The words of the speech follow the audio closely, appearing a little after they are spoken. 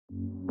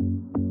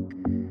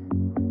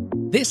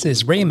This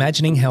is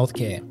Reimagining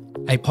Healthcare,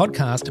 a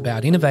podcast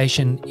about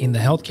innovation in the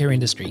healthcare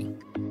industry.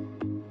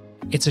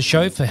 It's a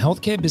show for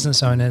healthcare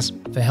business owners,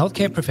 for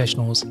healthcare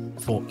professionals,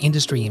 for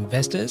industry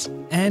investors,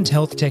 and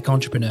health tech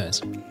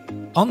entrepreneurs.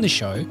 On the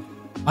show,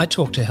 I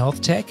talk to health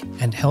tech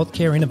and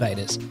healthcare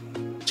innovators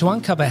to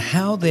uncover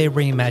how they're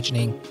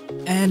reimagining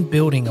and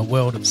building a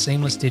world of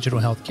seamless digital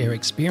healthcare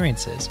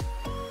experiences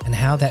and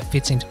how that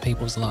fits into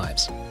people's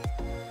lives.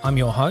 I'm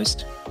your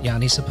host,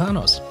 Yanni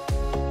Sopanos.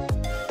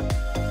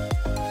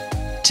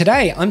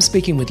 Today, I'm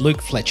speaking with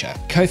Luke Fletcher,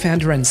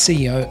 co-founder and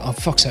CEO of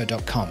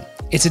Foxo.com.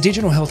 It's a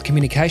digital health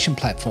communication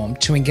platform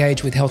to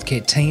engage with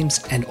healthcare teams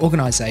and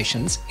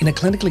organisations in a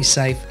clinically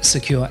safe,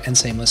 secure and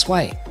seamless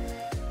way.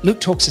 Luke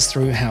talks us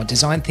through how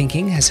design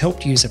thinking has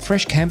helped use a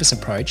fresh canvas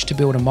approach to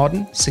build a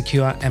modern,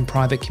 secure and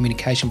private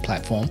communication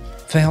platform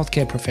for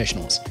healthcare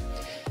professionals.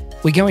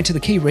 We go into the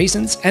key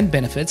reasons and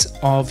benefits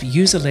of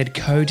user-led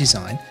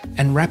co-design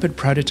and rapid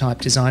prototype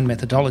design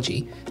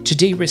methodology to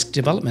de-risk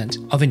development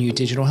of a new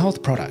digital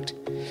health product.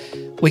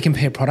 We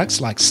compare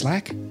products like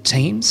Slack,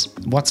 Teams,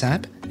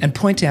 WhatsApp, and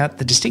point out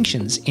the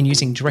distinctions in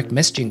using direct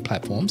messaging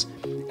platforms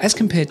as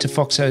compared to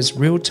Foxo's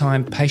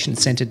real-time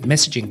patient-centered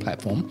messaging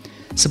platform,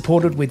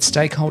 supported with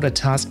stakeholder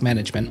task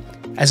management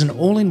as an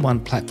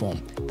all-in-one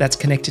platform that's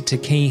connected to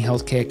key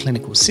healthcare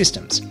clinical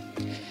systems.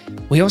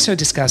 We also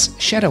discuss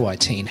shadow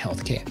IT in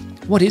healthcare.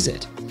 What is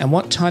it, and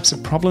what types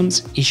of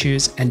problems,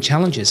 issues, and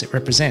challenges it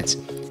represents,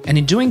 and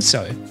in doing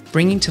so,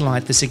 bringing to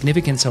light the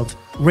significance of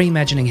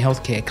reimagining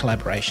healthcare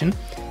collaboration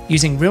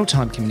using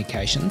real-time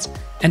communications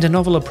and a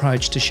novel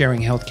approach to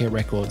sharing healthcare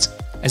records,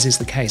 as is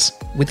the case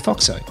with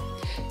Foxo.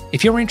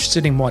 If you're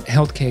interested in what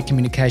healthcare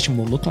communication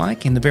will look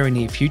like in the very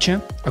near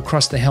future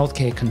across the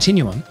healthcare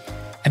continuum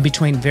and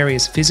between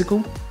various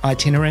physical,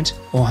 itinerant,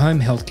 or home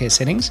healthcare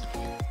settings,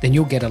 then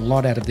you'll get a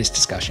lot out of this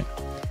discussion.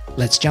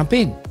 Let's jump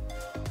in.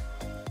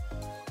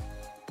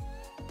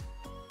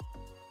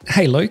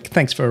 Hey Luke,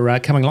 thanks for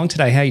coming along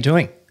today. How are you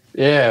doing?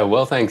 Yeah,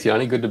 well, thanks,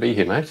 Yanni. Good to be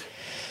here, mate.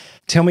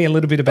 Tell me a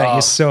little bit about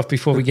yourself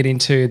before we get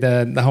into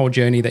the whole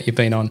journey that you've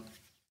been on.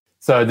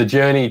 So the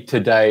journey to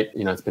date,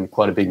 it's been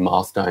quite a big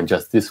milestone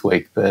just this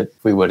week, but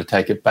if we were to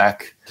take it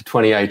back to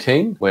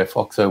 2018, where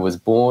Foxo was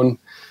born,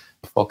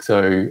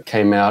 Foxo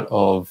came out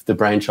of the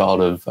brainchild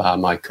of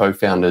my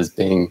co-founders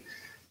being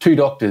two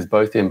doctors,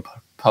 both in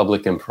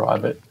public and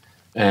private.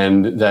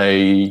 And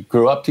they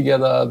grew up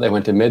together, they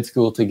went to med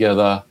school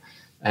together,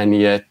 and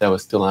yet they were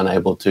still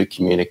unable to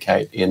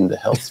communicate in the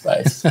health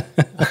space.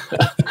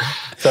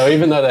 So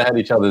even though they had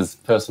each other's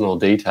personal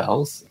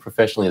details,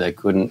 professionally they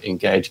couldn't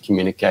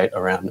communicate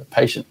around a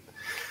patient.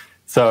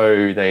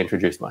 So they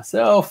introduced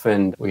myself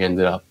and we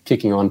ended up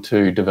kicking on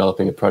to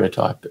developing a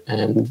prototype,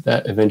 and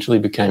that eventually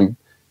became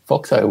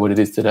Foxo, what it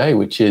is today,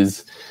 which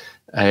is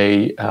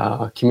a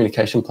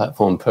communication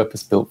platform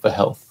purpose-built for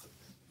health.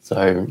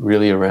 So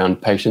really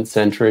around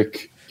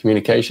patient-centric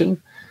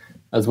communication,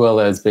 as well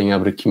as being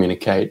able to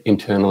communicate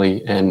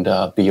internally and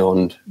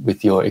beyond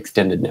with your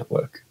extended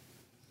network.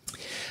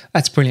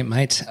 That's brilliant,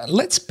 mate.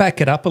 Let's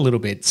back it up a little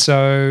bit.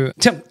 So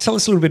tell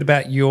us a little bit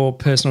about your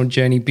personal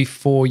journey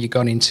before you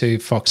got into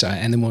Foxo,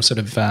 and then we'll sort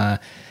of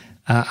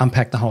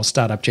unpack the whole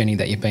startup journey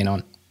that you've been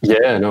on.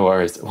 Yeah, no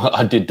worries. Well,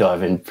 I did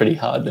dive in pretty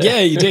hard there. Yeah,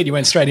 you did. You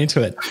went straight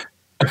into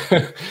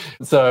it.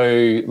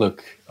 So,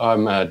 look,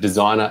 I'm a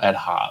designer at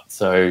heart.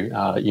 So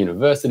at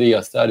university,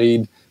 I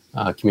studied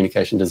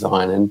communication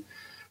design, and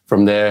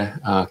from there,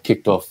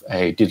 kicked off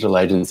a digital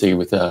agency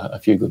with a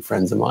few good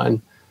friends of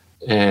mine,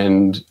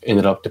 and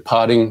ended up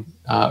departing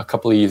a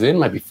couple of years in,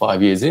 maybe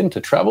 5 years in,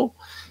 to travel.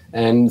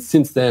 And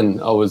since then,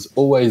 I was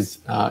always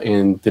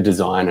in the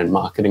design and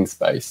marketing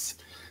space,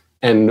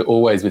 and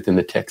always within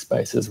the tech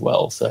space as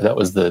well. So that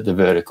was the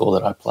vertical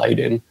that I played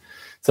in.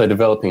 So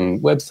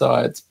developing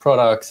websites,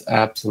 products,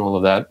 apps, and all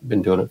of that,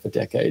 been doing it for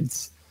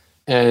decades.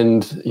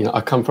 And, I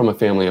come from a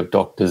family of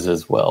doctors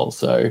as well.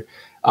 So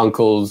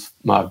uncles,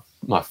 my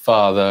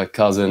father,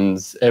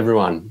 cousins,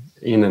 everyone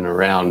in and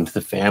around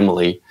the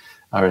family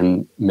are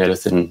in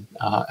medicine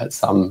at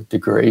some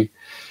degree.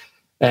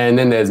 And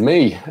then there's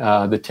me,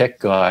 the tech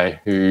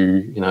guy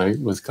who,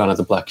 was kind of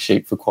the black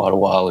sheep for quite a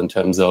while in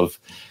terms of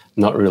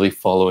not really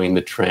following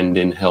the trend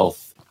in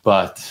health.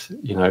 But,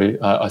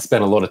 I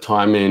spent a lot of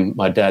time in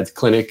my dad's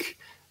clinic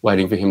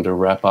waiting for him to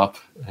wrap up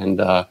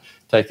and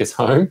take us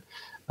home.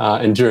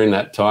 And during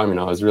that time,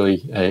 I was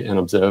really an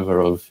observer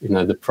of,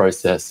 the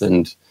process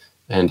and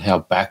how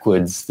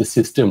backwards the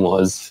system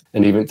was.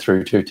 And even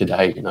through to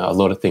today, a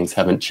lot of things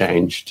haven't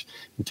changed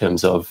in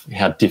terms of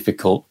how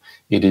difficult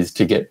it is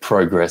to get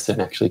progress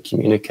and actually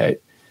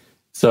communicate.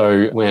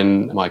 So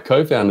when my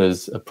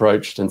co-founders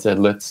approached and said,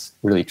 let's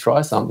really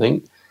try something,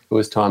 it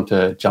was time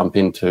to jump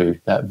into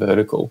that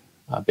vertical,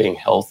 being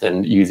health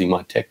and using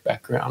my tech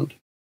background.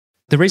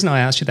 The reason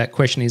I asked you that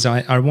question is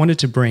I wanted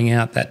to bring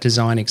out that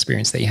design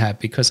experience that you have,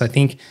 because I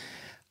think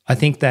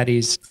that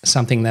is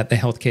something that the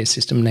healthcare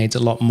system needs a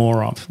lot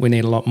more of. We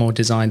need a lot more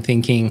design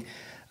thinking,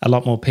 a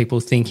lot more people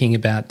thinking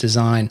about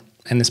design,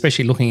 and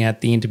especially looking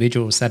at the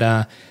individuals that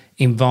are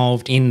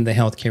involved in the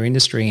healthcare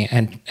industry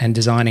and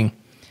designing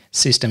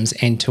systems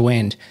end to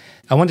end.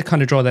 I want to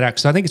kind of draw that out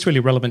because I think it's really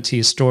relevant to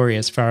your story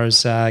as far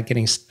as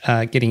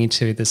getting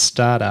into the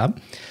startup.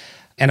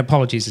 And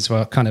apologies as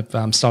well, kind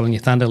of stolen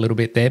your thunder a little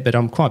bit there, but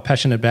I'm quite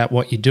passionate about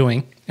what you're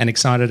doing and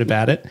excited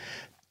about it.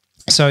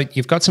 So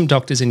you've got some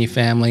doctors in your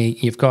family,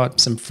 you've got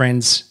some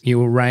friends, you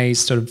were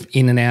raised sort of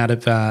in and out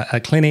of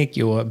a clinic,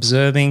 you were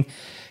observing,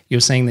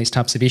 you're seeing these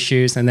types of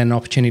issues, and then an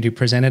opportunity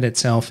presented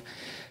itself.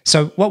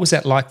 So what was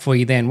that like for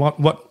you then?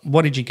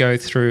 What did you go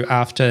through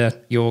after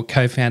your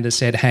co-founder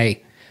said,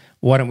 hey,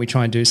 why don't we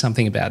try and do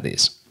something about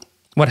this?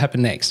 What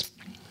happened next?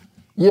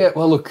 Yeah,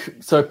 well, look,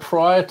 so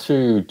prior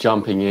to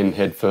jumping in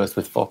headfirst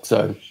with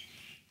Foxo,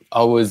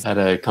 I was at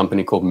a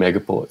company called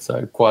Megaport,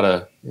 so quite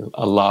a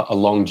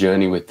long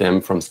journey with them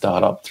from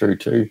startup through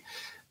to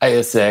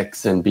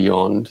ASX and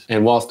beyond.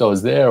 And whilst I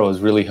was there, I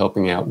was really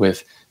helping out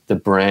with the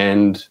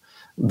brand,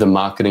 the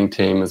marketing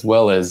team, as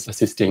well as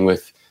assisting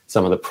with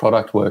some of the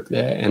product work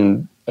there.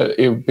 And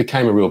it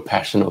became a real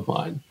passion of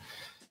mine.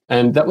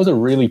 And that was a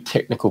really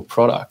technical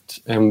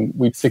product. And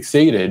we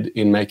succeeded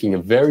in making a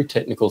very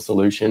technical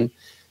solution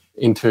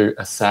into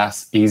a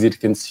SaaS,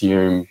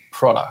 easy-to-consume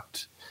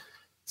product.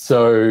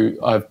 So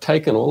I've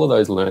taken all of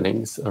those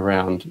learnings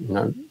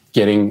around,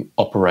 getting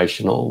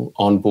operational,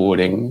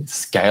 onboarding,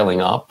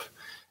 scaling up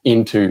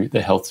into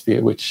the health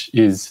sphere, which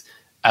is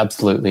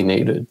absolutely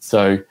needed.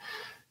 So,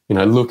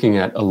 looking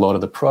at a lot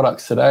of the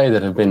products today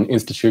that have been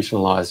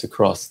institutionalized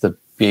across the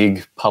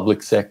big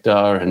public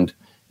sector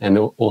and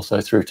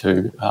also through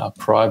to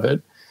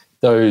private,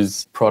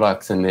 those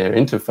products and their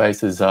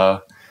interfaces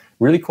are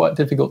really quite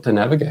difficult to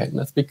navigate. And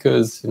that's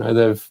because,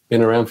 they've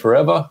been around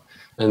forever,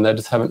 and they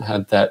just haven't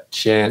had that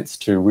chance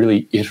to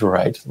really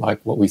iterate like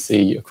what we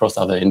see across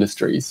other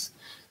industries.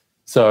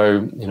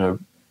 So,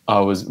 I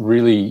was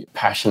really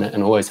passionate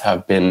and always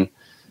have been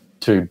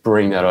to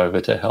bring that over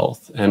to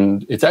health.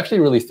 And it's actually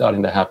really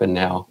starting to happen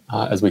now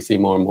as we see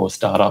more and more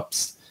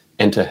startups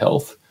enter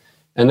health.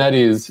 And that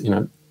is,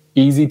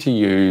 easy to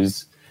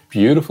use,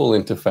 beautiful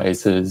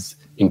interfaces,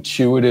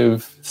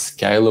 intuitive,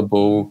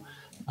 scalable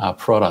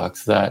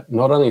products that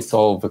not only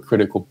solve a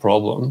critical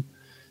problem,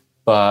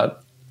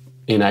 but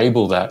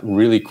enable that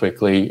really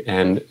quickly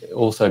and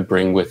also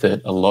bring with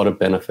it a lot of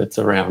benefits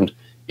around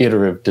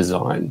iterative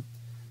design.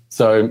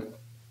 So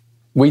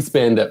we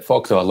spend at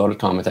Foxo a lot of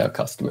time with our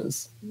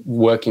customers,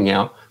 working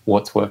out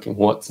what's working,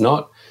 what's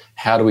not.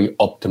 How do we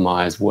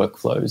optimize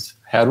workflows?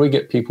 How do we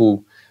get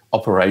people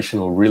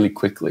operational really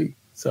quickly?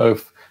 So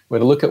if we're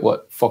to look at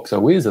what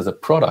Foxo is as a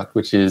product,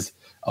 which is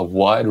a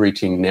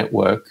wide-reaching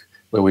network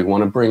where we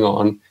want to bring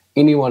on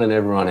anyone and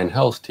everyone in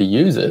health to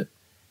use it,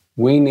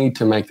 we need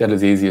to make that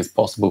as easy as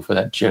possible for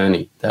that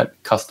journey,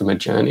 that customer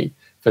journey,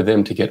 for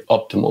them to get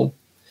optimal.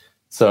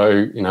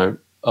 So,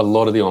 a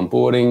lot of the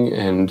onboarding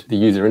and the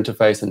user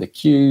interface and the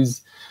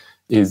queues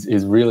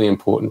is really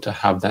important to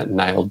have that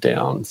nailed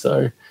down.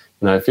 So,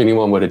 if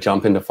anyone were to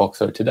jump into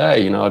Foxo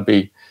today, I'd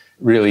be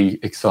really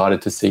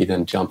excited to see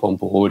them jump on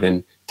board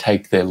and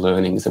take their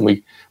learnings. And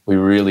we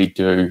really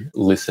do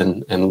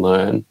listen and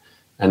learn.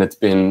 And it's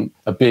been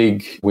a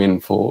big win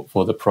for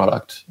the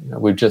product.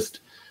 We've just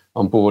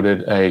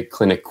onboarded a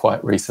clinic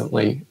quite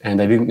recently, and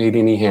they didn't need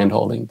any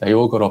hand-holding. They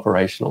all got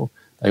operational.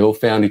 They all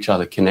found each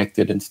other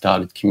connected and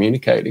started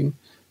communicating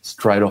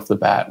straight off the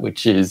bat,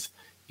 which is,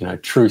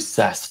 true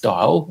SaaS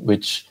style,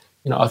 which,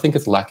 I think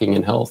is lacking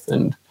in health,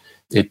 and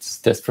it's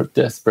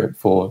desperate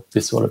for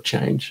this sort of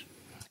change.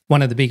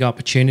 One of the big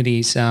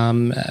opportunities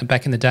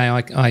back in the day,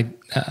 I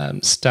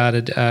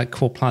started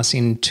Core Plus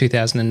in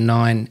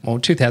 2009,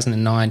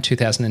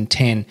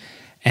 2010,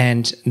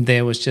 and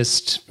there was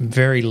just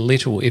very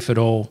little, if at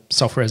all,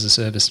 software as a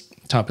service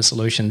type of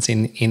solutions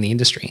in the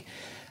industry.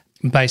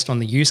 Based on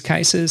the use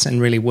cases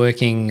and really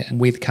working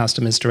with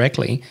customers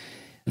directly,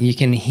 you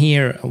can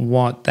hear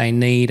what they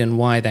need and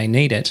why they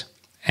need it.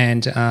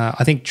 And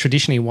I think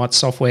traditionally what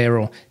software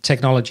or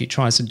technology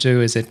tries to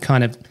do is it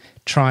kind of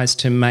tries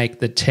to make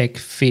the tech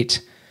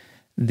fit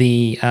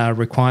the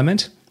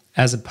requirement,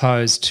 as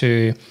opposed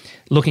to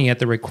looking at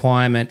the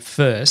requirement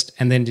first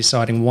and then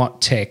deciding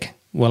what tech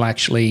will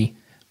actually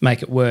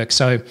make it work.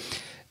 So,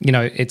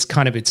 it's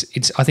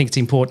I think it's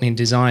important in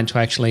design to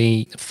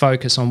actually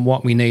focus on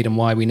what we need and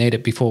why we need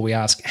it before we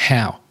ask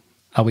how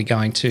are we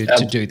going to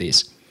do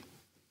this.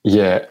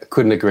 Yeah,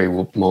 couldn't agree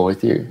more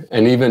with you.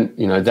 And even,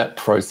 that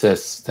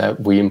process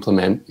that we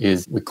implement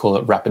we call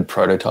it rapid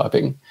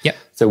prototyping. Yep.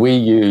 So we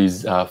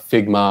use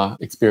Figma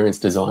experience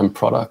design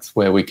products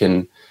where we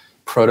can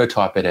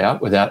prototype it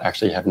out without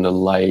actually having to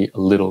lay a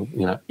little,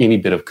 any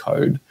bit of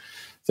code.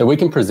 So we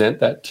can present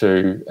that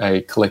to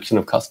a collection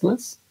of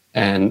customers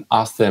and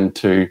ask them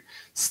to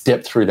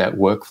step through that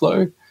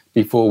workflow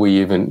before we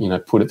even,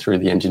 put it through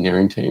the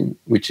engineering team,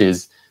 which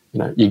is,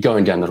 you're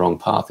going down the wrong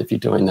path if you're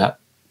doing that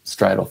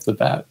straight off the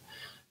bat.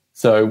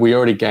 So we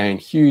already gain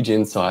huge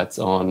insights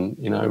on,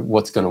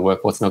 what's going to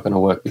work, what's not going to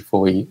work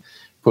before we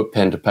put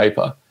pen to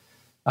paper.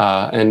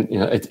 And,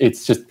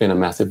 it's just been a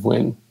massive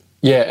win.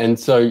 Yeah, and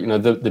so,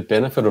 the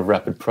benefit of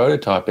rapid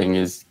prototyping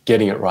is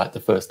getting it right the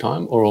first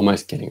time, or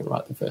almost getting it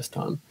right the first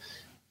time.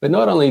 But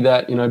not only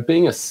that,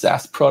 being a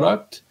SaaS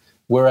product,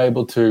 we're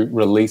able to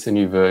release a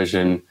new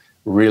version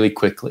really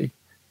quickly.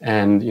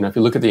 And if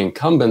you look at the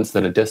incumbents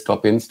that are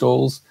desktop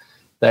installs,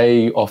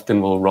 they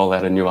often will roll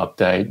out a new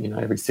update,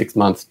 every 6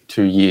 months,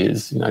 2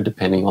 years,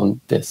 depending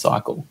on their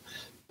cycle.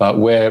 But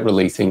we're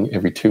releasing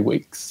every 2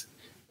 weeks.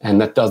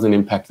 And that doesn't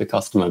impact the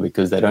customer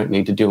because they don't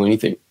need to do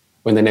anything.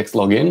 When they next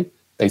log in,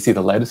 they see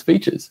the latest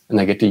features and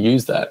they get to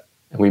use that.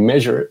 And we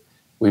measure it.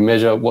 We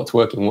measure what's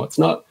working, what's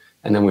not,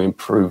 and then we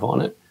improve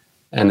on it.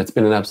 And it's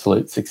been an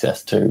absolute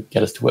success to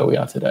get us to where we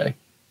are today.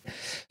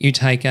 You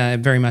take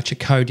very much a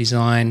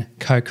co-design,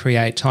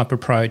 co-create type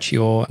approach.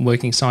 You're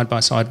working side by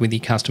side with your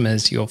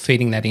customers. You're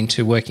feeding that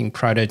into working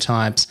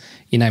prototypes.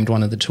 You named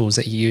one of the tools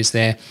that you use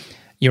there.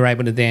 You're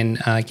able to then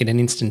get an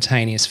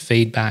instantaneous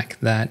feedback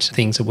that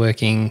things are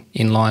working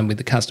in line with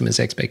the customer's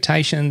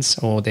expectations,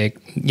 or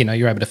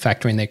you're able to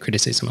factor in their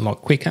criticism a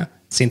lot quicker,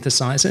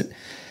 synthesize it,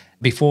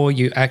 before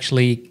you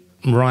actually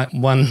write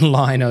one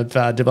line of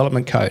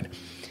development code.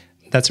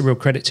 That's a real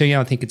credit to you.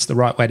 I think it's the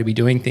right way to be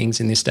doing things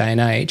in this day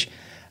and age.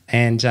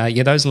 And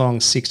those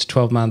long 6 to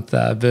 12 month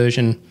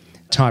version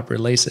type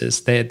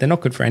releases, they're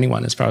not good for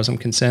anyone as far as I'm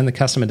concerned. The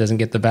customer doesn't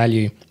get the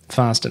value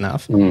fast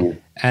enough.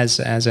 As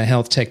a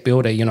health tech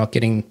builder, you're not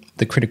getting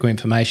the critical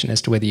information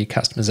as to whether your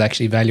customers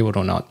actually value it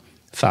or not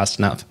fast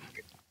enough.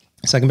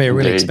 So it can be a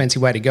really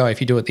expensive way to go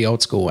if you do it the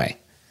old school way.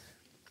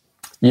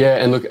 Yeah,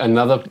 and look,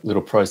 another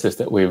little process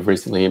that we've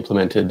recently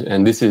implemented,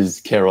 and this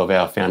is care of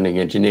our founding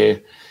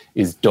engineer,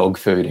 is dog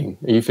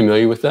fooding. Are you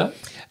familiar with that?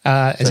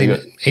 As in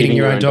eating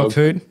your own dog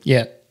food?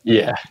 Yeah.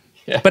 Yeah.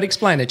 But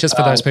explain it just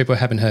for those people who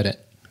haven't heard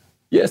it.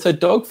 Yeah, so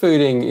dog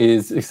fooding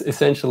is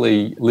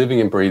essentially living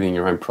and breathing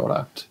your own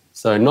product.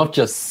 So not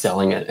just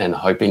selling it and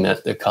hoping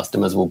that the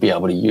customers will be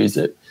able to use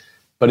it,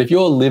 but if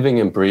you're living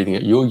and breathing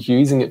it, you're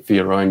using it for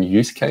your own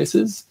use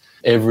cases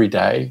every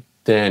day,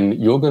 then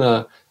you're going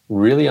to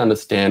really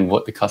understand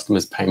what the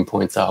customer's pain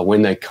points are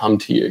when they come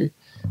to you,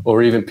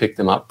 or even pick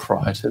them up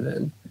prior to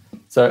then.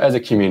 So as a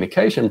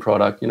communication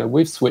product,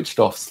 we've switched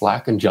off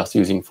Slack and just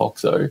using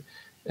Foxo.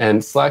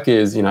 And Slack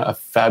is, a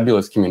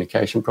fabulous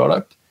communication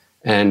product.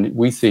 And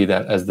we see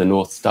that as the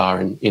North Star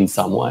in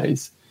some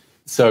ways.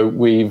 So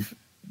we've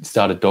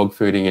started dog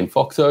fooding in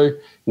Foxo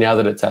now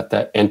that it's at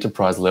that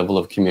enterprise level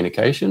of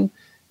communication.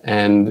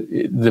 And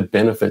the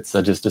benefits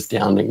are just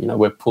astounding.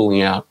 We're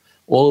pulling out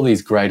all of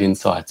these great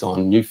insights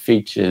on new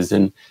features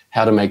and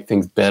how to make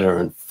things better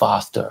and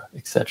faster,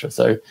 etc.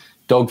 So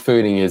dog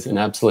fooding is an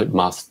absolute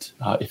must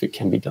if it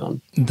can be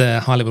done.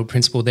 The high-level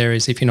principle there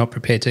is if you're not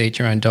prepared to eat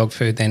your own dog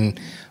food, then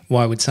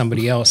why would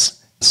somebody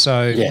else?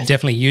 So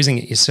Definitely using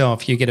it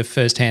yourself, you get a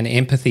first-hand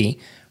empathy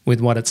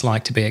with what it's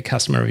like to be a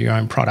customer of your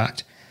own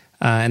product.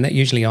 And that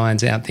usually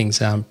irons out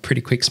things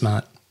pretty quick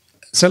smart.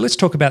 So let's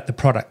talk about the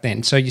product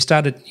then. So you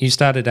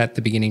started at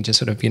the beginning just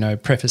sort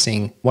of,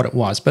 prefacing what it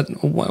was. But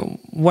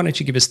why don't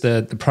you give us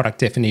the product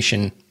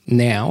definition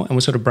now, and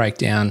we'll sort of break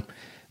down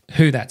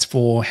who that's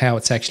for, how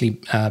it's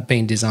actually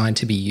been designed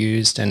to be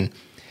used, and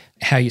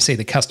how you see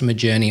the customer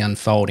journey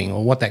unfolding,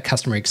 or what that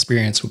customer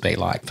experience would be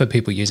like for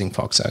people using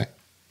Foxo.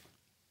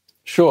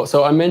 Sure.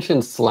 So I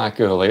mentioned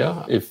Slack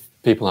earlier. If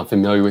people aren't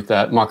familiar with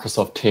that,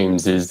 Microsoft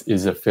Teams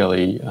is a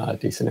fairly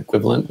decent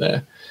equivalent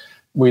there.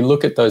 We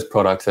look at those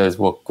products as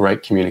what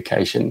great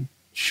communication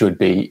should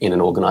be in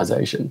an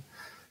organization.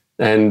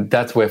 And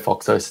that's where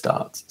Foxo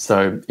starts.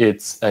 So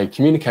it's a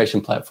communication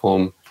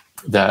platform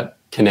that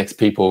connects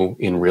people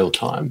in real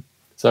time.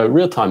 So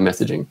real-time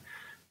messaging.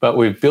 But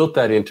we've built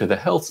that into the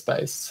health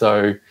space.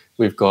 So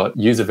we've got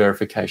user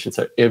verification.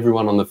 So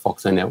everyone on the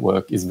Foxo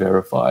network is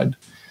verified.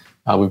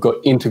 We've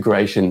got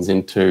integrations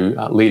into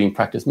leading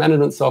practice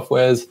management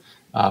softwares,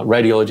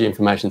 radiology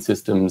information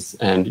systems,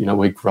 and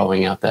we're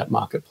growing out that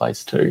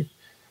marketplace too.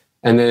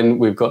 And then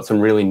we've got some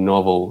really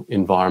novel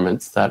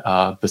environments that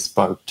are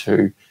bespoke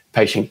to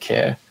patient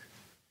care.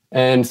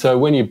 And so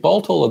when you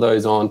bolt all of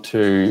those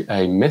onto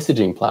a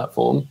messaging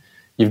platform,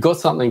 you've got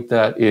something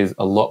that is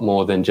a lot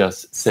more than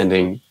just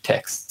sending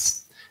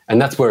texts. And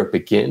that's where it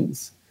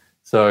begins.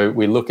 So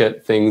we look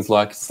at things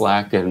like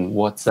Slack and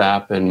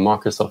WhatsApp and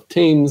Microsoft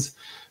Teams,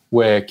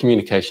 where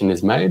communication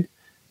is made,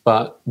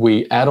 but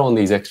we add on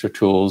these extra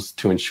tools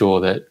to ensure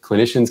that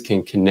clinicians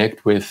can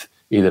connect with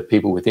either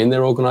people within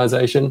their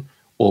organization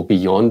or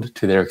beyond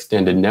to their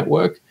extended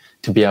network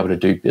to be able to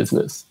do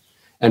business.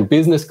 And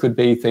business could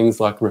be things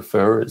like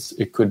referrers.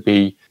 It could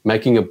be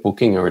making a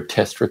booking or a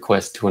test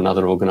request to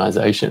another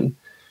organization.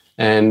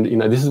 And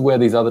this is where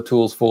these other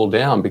tools fall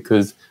down,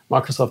 because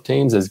Microsoft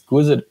Teams, as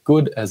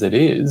good as it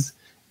is,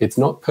 it's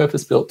not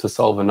purpose-built to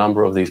solve a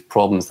number of these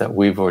problems that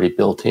we've already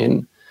built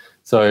in.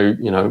 So,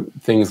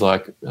 things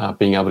like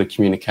being able to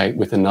communicate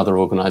with another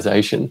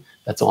organization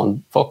that's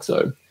on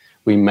Foxo.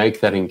 We make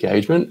that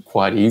engagement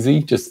quite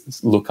easy.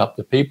 Just look up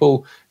the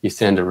people, you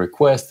send a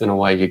request, and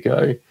away you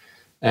go.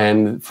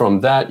 And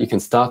from that, you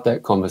can start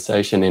that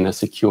conversation in a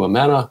secure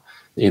manner,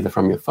 either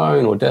from your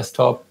phone or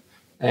desktop,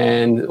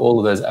 and all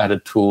of those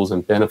added tools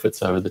and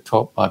benefits over the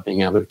top by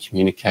being able to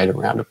communicate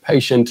around a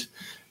patient,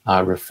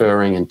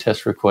 referring and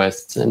test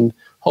requests, and a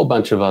whole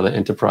bunch of other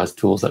enterprise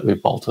tools that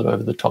we've bolted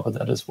over the top of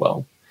that as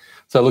well.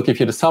 So look, if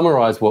you're to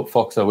summarize what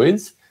FOXO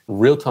is,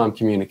 real-time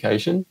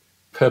communication,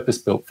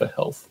 purpose-built for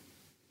health.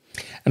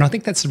 And I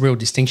think that's the real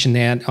distinction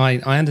now. I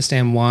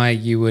understand why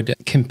you would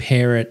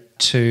compare it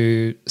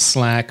to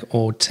Slack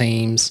or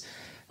Teams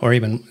or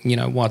even,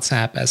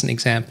 WhatsApp as an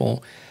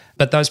example.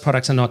 But those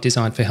products are not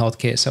designed for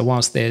healthcare. So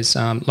whilst there's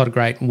a lot of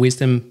great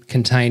wisdom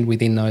contained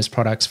within those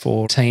products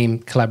for team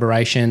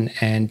collaboration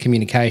and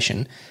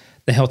communication,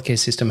 the healthcare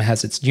system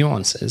has its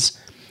nuances.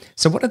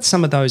 So what are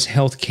some of those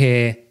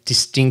healthcare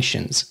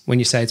distinctions when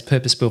you say it's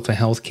purpose-built for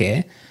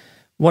healthcare?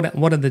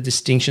 What are the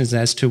distinctions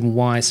as to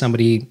why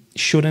somebody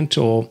shouldn't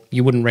or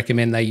you wouldn't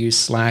recommend they use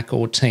Slack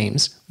or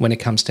Teams when it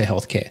comes to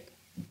healthcare?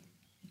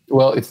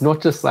 Well, it's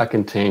not just Slack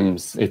and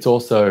Teams. It's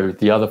also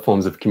the other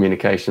forms of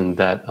communication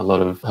that a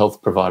lot of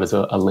health providers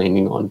are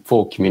leaning on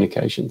for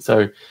communication.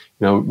 So,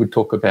 we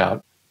talk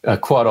about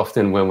quite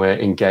often when we're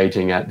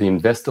engaging at the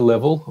investor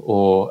level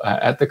or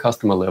at the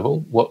customer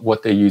level,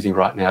 what they're using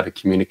right now to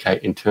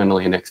communicate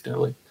internally and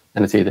externally.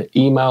 And it's either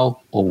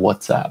email or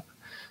WhatsApp.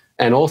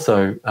 And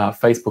also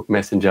Facebook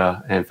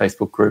Messenger and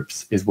Facebook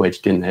groups is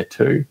wedged in there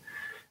too.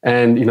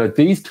 And,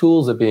 these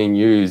tools are being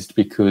used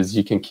because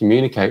you can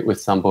communicate with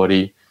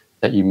somebody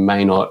that you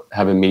may not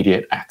have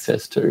immediate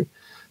access to.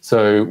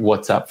 So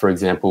WhatsApp, for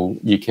example,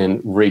 you can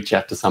reach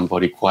out to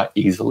somebody quite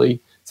easily.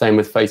 Same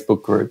with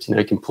Facebook groups,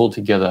 you can pull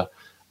together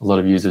a lot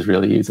of users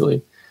really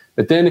easily.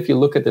 But then if you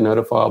look at the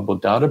notifiable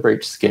data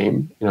breach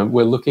scheme,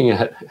 we're looking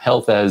at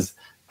health as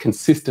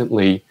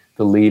consistently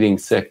the leading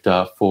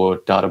sector for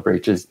data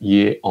breaches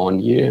year on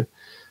year.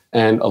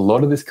 And a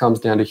lot of this comes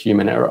down to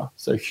human error.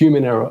 So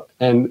human error,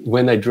 and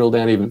when they drill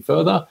down even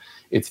further,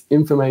 it's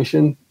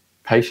information,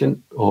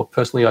 patient or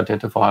personally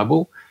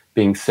identifiable,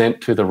 being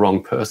sent to the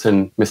wrong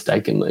person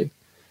mistakenly.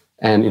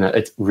 And,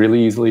 it's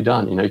really easily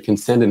done. You can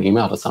send an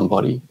email to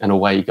somebody and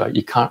away you go.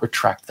 You can't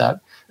retract that.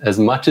 As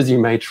much as you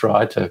may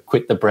try to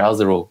quit the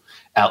browser or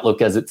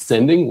Outlook as it's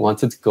sending,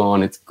 once it's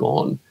gone, it's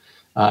gone.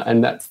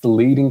 And that's the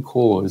leading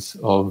cause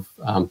of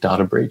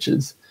data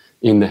breaches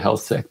in the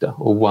health sector,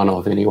 or one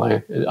of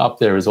anyway. Up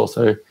there is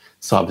also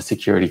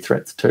cybersecurity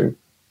threats too.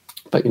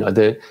 But,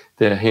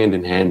 they're hand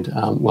in hand.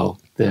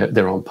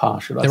 They're on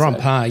par, should I say. They're on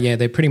par, yeah.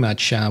 They're pretty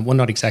much,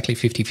 not exactly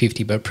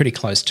 50-50, but pretty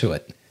close to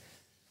it.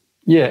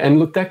 Yeah, and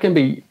look, that can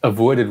be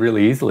avoided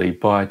really easily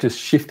by just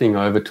shifting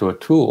over to a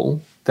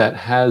tool that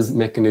has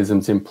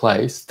mechanisms in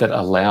place that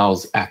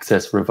allows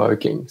access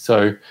revoking.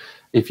 So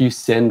if you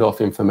send off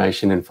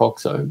information in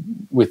FOXO,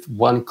 with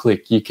one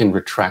click, you can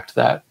retract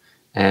that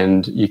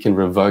and you can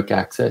revoke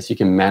access, you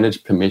can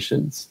manage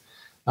permissions.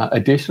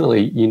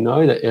 Additionally,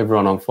 that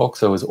everyone on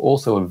FOXO is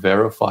also a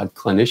verified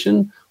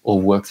clinician or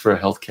works for a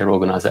healthcare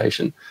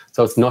organization.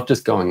 So it's not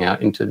just going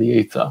out into the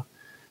ether.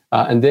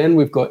 And then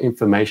we've got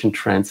information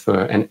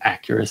transfer and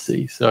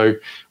accuracy. So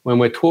when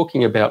we're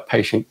talking about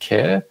patient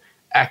care,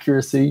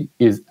 accuracy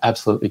is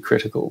absolutely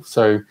critical.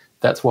 So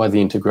that's why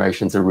the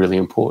integrations are really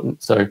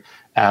important. So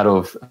out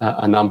of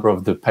a number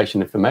of the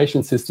patient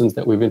information systems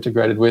that we've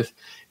integrated with,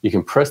 you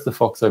can press the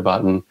FOXO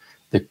button,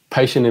 the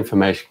patient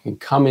information can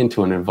come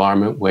into an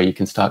environment where you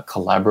can start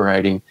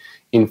collaborating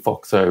in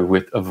FOXO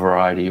with a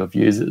variety of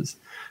users.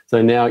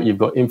 So now you've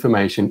got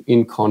information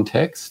in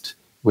context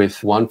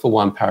with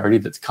one-for-one parity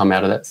that's come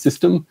out of that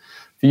system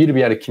for you to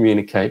be able to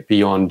communicate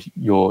beyond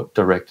your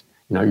direct,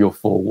 your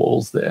four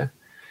walls there.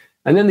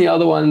 And then the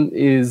other one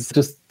is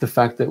just the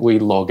fact that we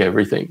log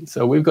everything.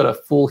 So we've got a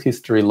full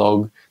history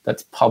log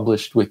that's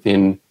published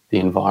within the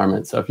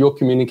environment. So if you're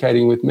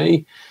communicating with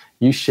me,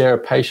 you share a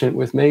patient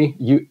with me,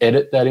 you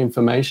edit that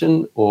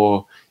information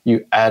or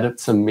you add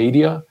some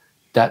media,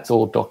 that's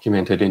all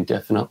documented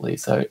indefinitely.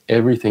 So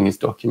everything is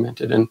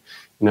documented. And,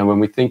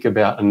 when we think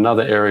about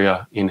another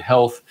area in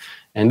health,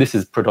 and this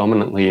is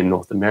predominantly in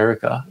North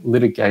America,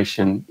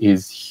 litigation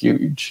is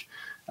huge.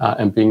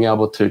 And being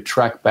able to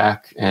track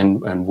back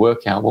and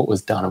work out what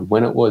was done and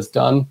when it was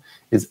done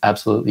is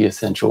absolutely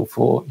essential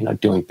for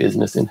doing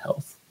business in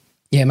health.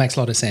 Yeah, it makes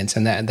a lot of sense.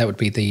 And that would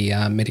be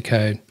the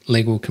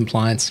medico-legal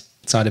compliance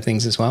side of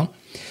things as well.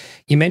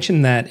 You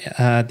mentioned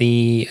that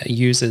the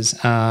users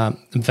are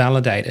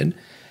validated.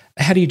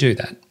 How do you do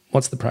that?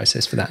 What's the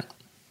process for that?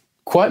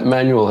 Quite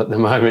manual at the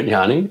moment,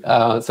 Yanni.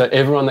 So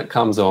everyone that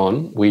comes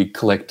on, we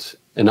collect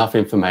enough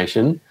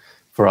information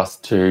for us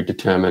to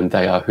determine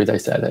they are who they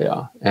say they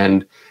are.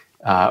 And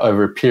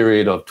over a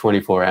period of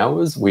 24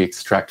 hours, we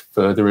extract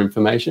further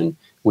information,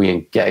 we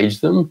engage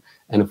them,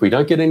 and if we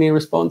don't get any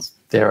response,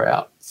 they're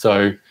out.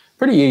 So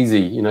pretty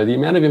easy. The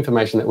amount of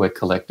information that we're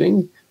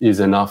collecting is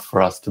enough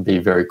for us to be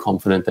very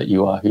confident that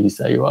you are who you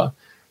say you are.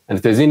 And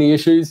if there's any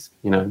issues,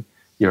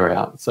 you're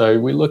out. So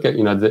we look at,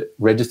 the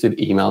registered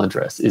email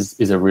address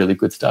is a really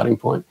good starting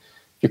point.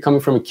 If you're coming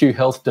from a Q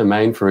Health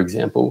domain, for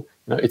example,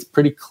 it's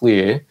pretty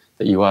clear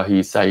that you are who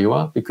you say you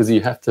are because you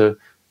have to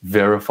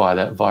verify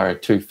that via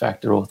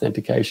two-factor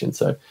authentication.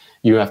 So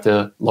you have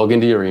to log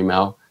into your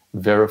email,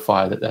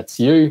 verify that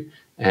that's you,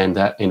 and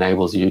that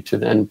enables you to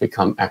then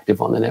become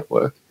active on the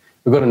network.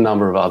 We've got a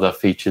number of other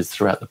features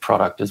throughout the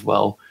product as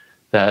well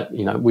that,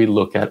 we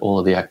look at all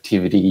of the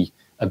activity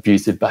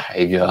abusive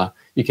behavior.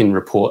 You can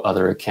report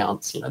other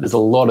accounts. There's a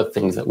lot of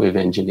things that we've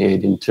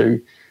engineered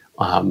into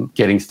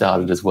getting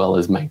started, as well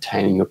as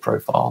maintaining your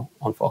profile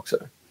on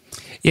Foxo.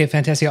 Yeah,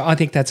 fantastic. I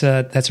think that's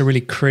a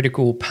really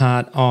critical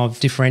part of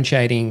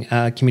differentiating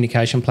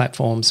communication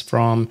platforms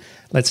from,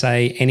 let's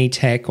say, any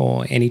tech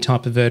or any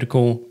type of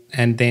vertical,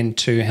 and then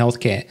to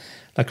healthcare.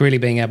 Like really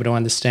being able to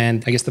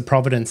understand, I guess, the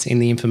provenance in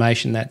the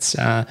information that's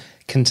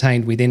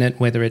contained within it,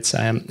 whether it's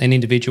an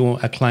individual,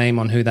 a claim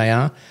on who they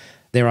are,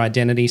 their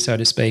identity, so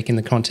to speak, in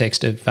the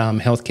context of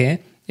healthcare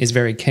is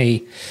very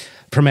key.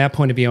 From our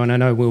point of view, and I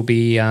know we'll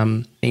be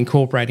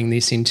incorporating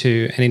this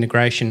into an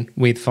integration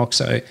with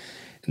Foxo,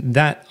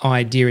 that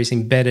idea is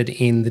embedded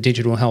in the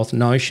digital health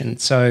notion.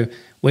 So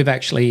we've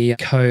actually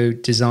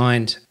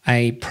co-designed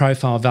a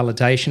profile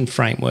validation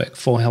framework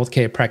for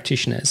healthcare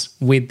practitioners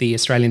with the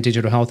Australian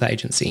Digital Health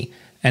Agency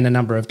and a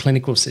number of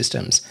clinical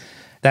systems.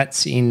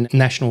 That's in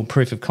national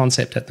proof of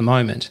concept at the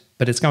moment,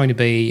 but it's going to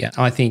be,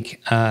 I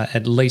think,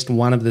 at least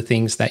one of the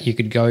things that you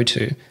could go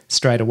to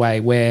straight away,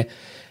 where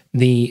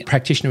the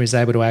practitioner is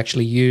able to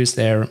actually use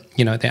their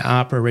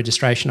AHPRA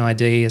registration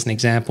ID as an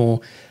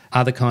example,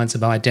 other kinds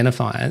of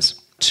identifiers,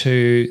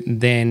 to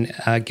then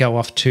go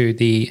off to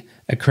the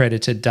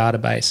accredited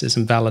databases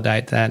and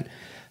validate that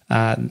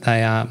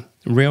they are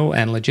real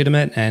and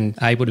legitimate and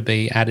able to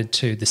be added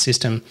to the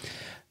system.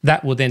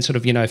 That will then sort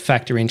of,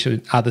 factor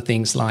into other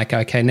things like,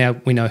 okay, now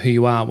we know who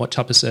you are, what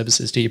type of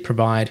services do you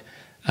provide,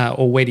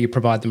 or where do you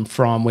provide them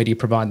from, where do you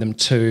provide them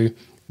to?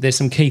 There's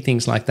some key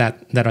things like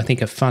that that I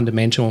think are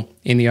fundamental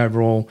in the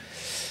overall,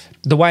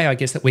 the way I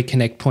guess that we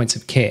connect points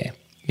of care,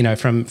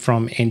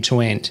 from end to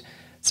end.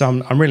 So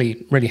I'm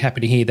really, really happy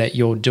to hear that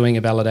you're doing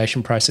a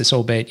validation process,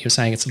 albeit you're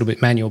saying it's a little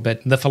bit manual,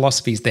 but the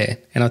philosophy's there,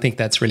 and I think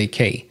that's really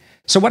key.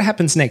 So what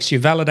happens next?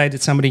 You've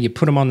validated somebody, you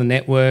put them on the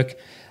network,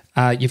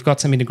 you've got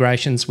some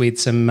integrations with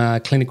some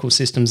clinical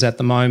systems at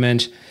the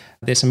moment.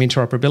 There's some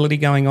interoperability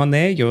going on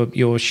there.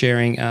 You're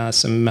sharing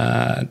some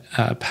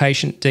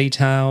patient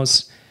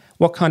details.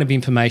 What kind of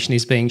information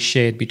is being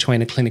shared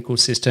between a clinical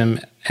system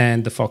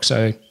and the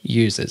Foxo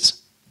users?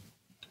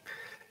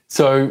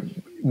 So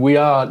we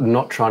are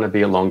not trying to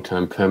be a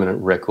long-term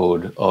permanent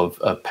record of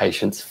a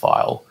patient's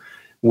file.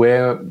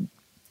 We're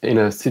in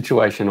a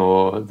situation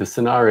or the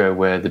scenario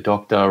where the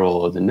doctor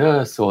or the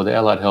nurse or the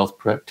allied health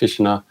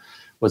practitioner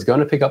was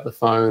going to pick up the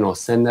phone or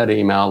send that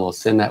email or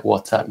send that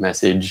WhatsApp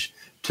message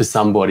to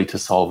somebody to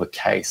solve a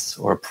case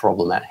or a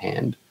problem at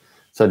hand.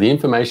 So the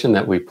information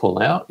that we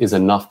pull out is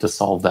enough to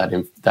solve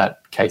that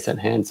case at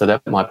hand. So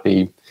that might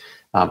be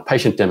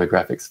patient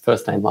demographics,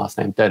 first name, last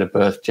name, date of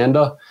birth,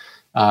 gender,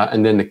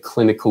 and then the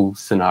clinical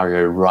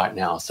scenario right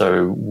now.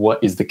 So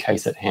what is the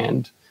case at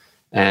hand?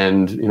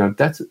 And,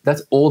 that's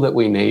all that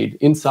we need.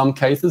 In some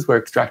cases, we're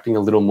extracting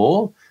a little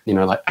more,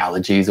 like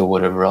allergies or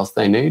whatever else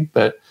they need.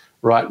 But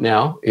right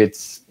now,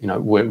 it's,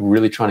 we're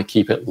really trying to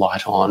keep it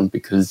light on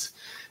because,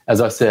 as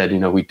I said,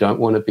 we don't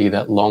want to be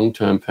that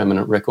long-term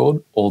permanent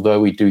record, although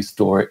we do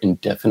store it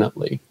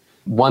indefinitely.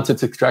 Once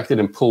it's extracted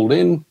and pulled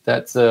in,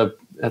 that's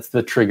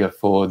the trigger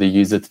for the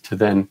user to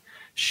then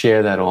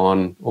share that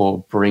on or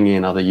bring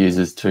in other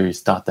users to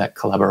start that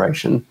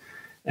collaboration.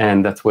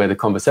 And that's where the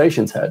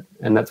conversation's had.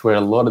 And that's where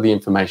a lot of the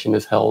information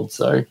is held.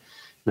 So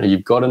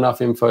you've got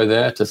enough info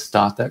there to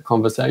start that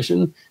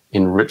conversation,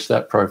 enrich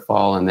that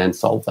profile, and then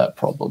solve that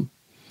problem.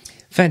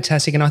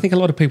 Fantastic. And I think a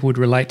lot of people would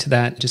relate to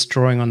that, just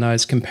drawing on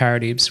those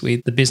comparatives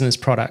with the business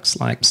products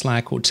like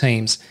Slack or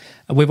Teams.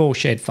 We've all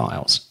shared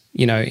files,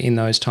 in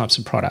those types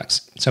of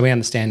products. So we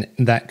understand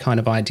that kind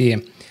of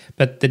idea.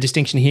 But the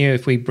distinction here,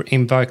 if we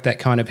invoke that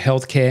kind of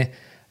healthcare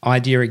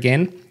idea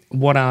again,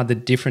 what are the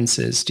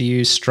differences? Do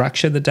you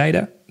structure the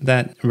data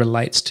that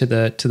relates to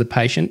the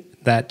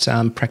patient that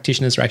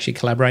practitioners are actually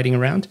collaborating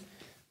around?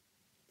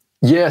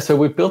 Yeah, so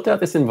we've built out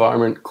this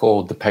environment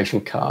called the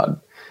patient card.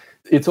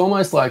 It's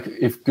almost like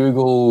if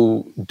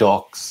Google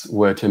Docs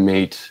were to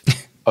meet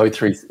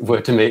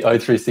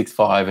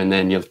O365, and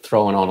then you're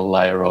throwing on a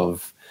layer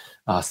of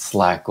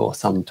Slack or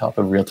some type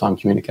of real-time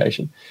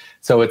communication.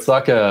 So it's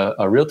like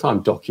a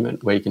real-time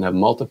document where you can have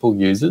multiple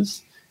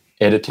users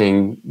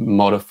editing,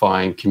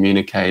 modifying,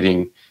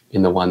 communicating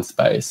in the one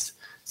space.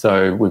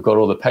 So we've got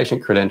all the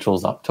patient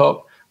credentials up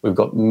top. We've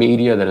got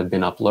media that have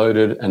been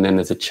uploaded, and then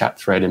there's a chat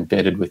thread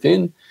embedded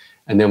within.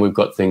 And then we've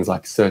got things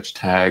like search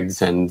tags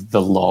and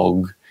the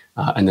log,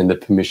 and then the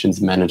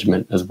permissions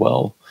management as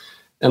well.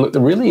 And look,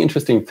 the really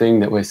interesting thing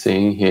that we're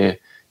seeing here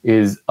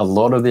is a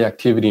lot of the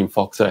activity in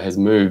Foxo has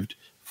moved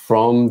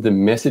from the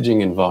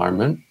messaging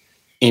environment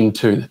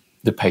into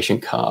the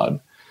patient card.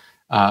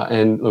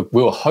 And look,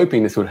 we were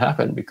hoping this would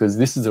happen because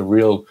this is a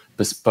real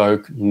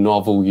bespoke,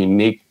 novel,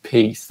 unique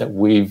piece that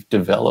we've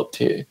developed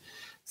here.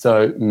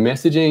 So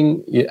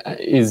messaging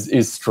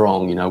is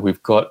strong.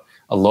 We've got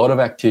a lot of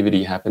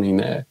activity happening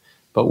there.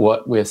 But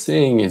what we're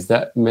seeing is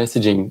that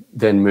messaging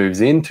then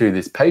moves into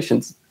this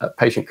patient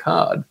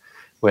card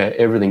where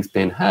everything's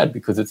been had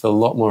because it's a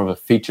lot more of a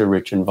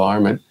feature-rich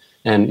environment.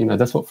 And,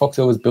 that's what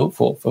Foxo was built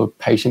for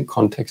patient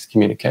context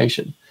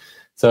communication.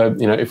 So,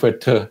 if we're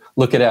to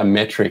look at our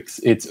metrics,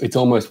 it's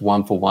almost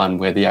one for one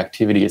where the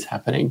activity is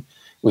happening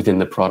within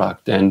the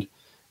product. And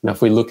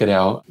if we look at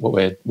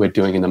what we're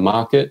doing in the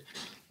market,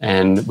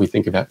 and we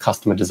think about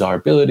customer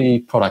desirability,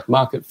 product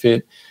market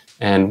fit,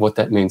 and what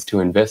that means to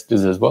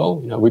investors as well,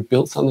 we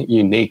built something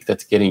unique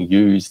that's getting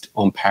used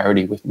on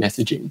parity with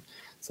messaging.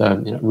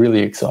 So, really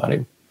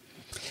exciting.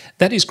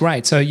 That is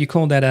great. So you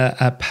call that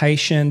a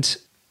patient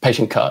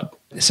card.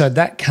 So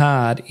that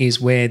card is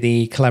where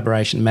the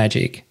collaboration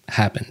magic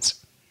happens.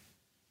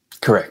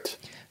 Correct.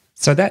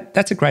 So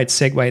that's a great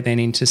segue then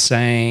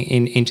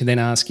into then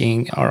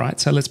asking, all right,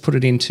 so let's put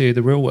it into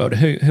the real world.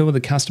 Who are the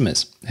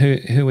customers?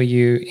 Who are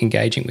you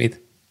engaging with?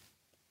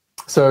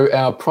 So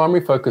our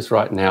primary focus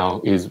right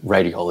now is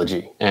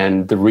radiology.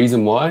 And the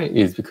reason why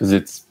is because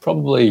it's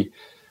probably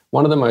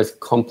one of the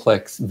most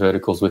complex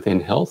verticals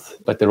within health,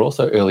 but they're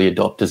also early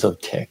adopters of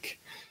tech.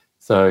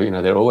 So,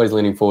 they're always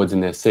leaning forwards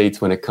in their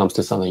seats when it comes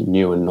to something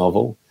new and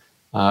novel.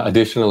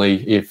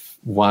 Additionally, if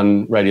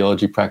one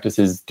radiology practice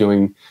is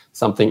doing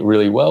something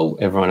really well,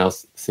 everyone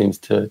else seems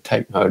to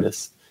take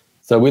notice.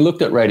 So we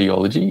looked at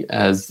radiology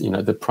as,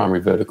 the primary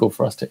vertical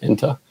for us to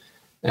enter.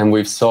 And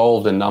we've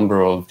solved a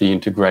number of the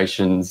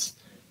integrations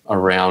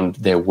around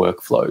their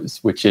workflows,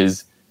 which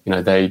is,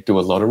 they do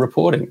a lot of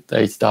reporting.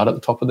 They start at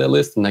the top of their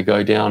list and they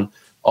go down.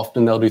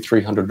 Often they'll do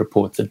 300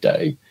 reports a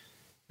day.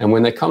 And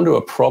when they come to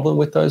a problem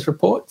with those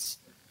reports,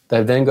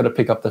 they've then got to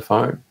pick up the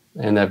phone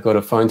and they've got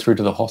to phone through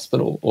to the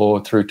hospital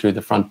or through to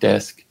the front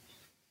desk.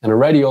 And a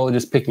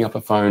radiologist picking up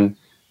a phone,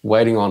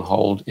 waiting on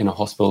hold in a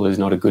hospital is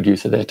not a good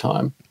use of their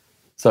time.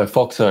 So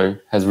Foxo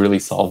has really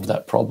solved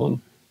that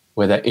problem,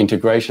 where that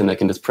integration, they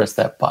can just press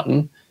that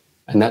button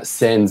and that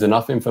sends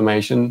enough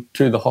information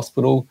to the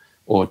hospital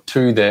or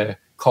to their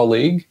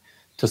colleague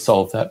to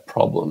solve that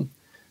problem.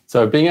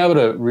 So being able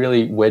to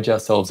really wedge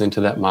ourselves into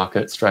that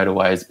market straight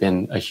away has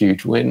been a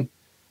huge win.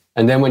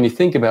 And then when you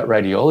think about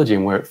radiology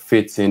and where it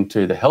fits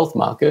into the health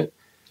market,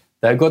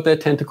 they've got their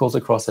tentacles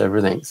across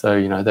everything.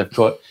 So, they've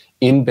got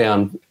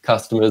inbound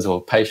customers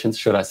or patients,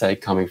 should I say,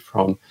 coming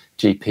from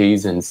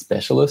GPs and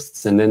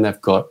specialists. And then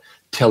they've got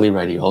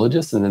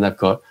teleradiologists, and then they've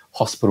got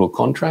hospital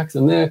contracts,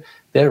 and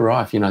they're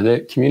rife. Their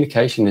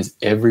communication is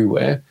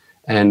everywhere.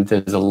 And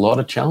there's a lot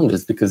of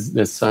challenges because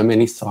there's so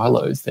many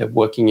silos. They're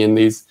working in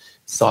these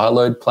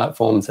siloed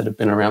platforms that have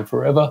been around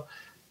forever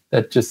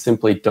that just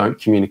simply don't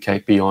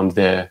communicate beyond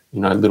their,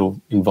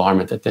 little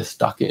environment that they're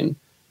stuck in.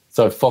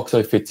 So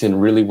Foxo fits in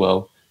really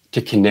well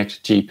to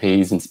connect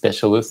GPs and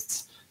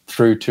specialists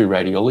through to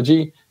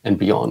radiology and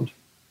beyond.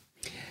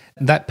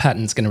 That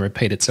pattern's going to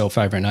repeat itself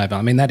over and over.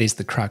 I mean, that is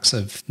the crux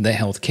of the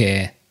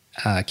healthcare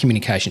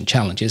communication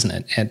challenge, isn't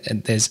it?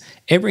 And there's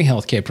every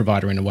healthcare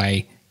provider in a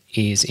way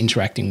is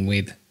interacting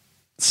with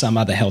some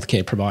other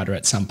healthcare provider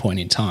at some point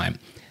in time.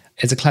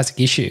 It's a classic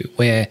issue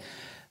where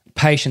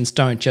patients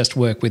don't just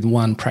work with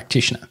one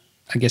practitioner.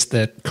 I guess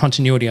the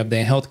continuity of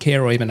their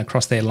healthcare or even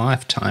across their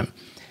lifetime,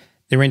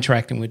 they're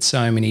interacting with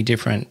so many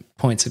different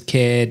points of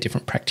care,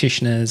 different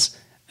practitioners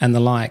and the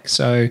like.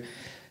 So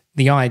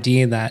the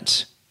idea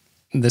that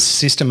the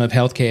system of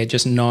healthcare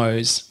just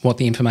knows what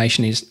the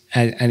information is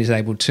and is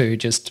able to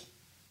just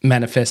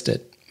manifest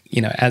it,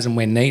 as and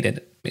when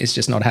needed is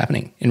just not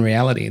happening. In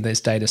reality, there's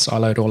data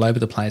siloed all over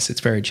the place. It's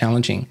very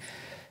challenging.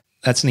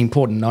 That's an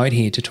important note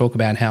here to talk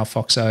about how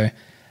Foxo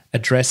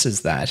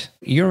addresses that.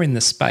 You're in the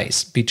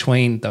space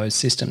between those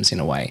systems in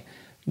a way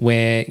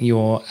where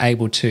you're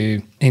able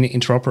to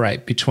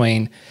interoperate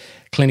between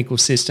clinical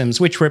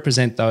systems which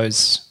represent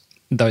those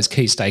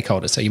key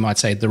stakeholders. So you might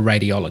say the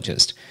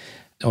radiologist,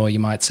 or you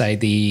might say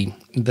the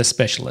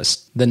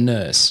specialist, the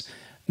nurse.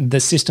 The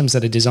systems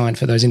that are designed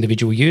for those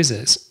individual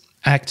users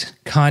act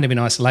kind of in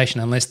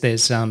isolation unless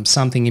there's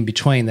something in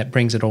between that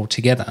brings it all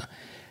together.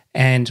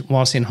 And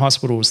whilst in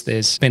hospitals,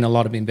 there's been a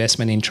lot of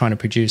investment in trying to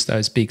produce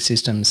those big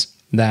systems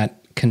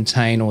that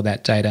contain all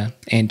that data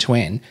end to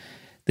end,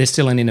 there's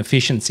still an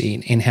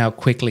inefficiency in how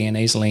quickly and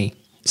easily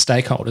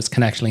stakeholders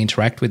can actually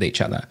interact with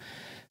each other.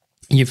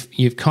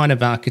 You've kind of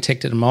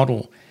architected a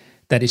model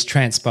that is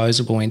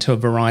transposable into a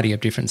variety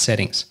of different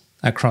settings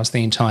across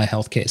the entire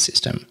healthcare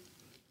system.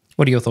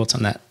 What are your thoughts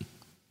on that?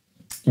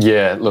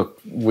 Yeah, look,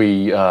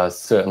 we are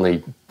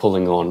certainly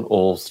pulling on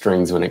all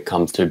strings when it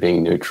comes to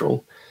being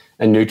neutral.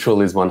 And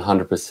neutral is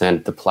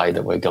 100% the play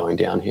that we're going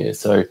down here.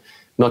 So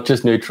not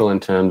just neutral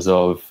in terms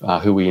of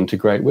who we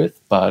integrate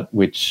with, but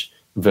which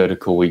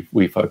vertical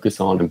we focus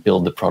on and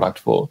build the product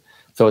for.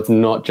 So it's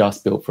not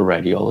just built for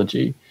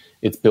radiology.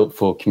 It's built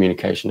for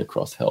communication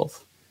across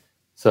health.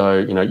 So,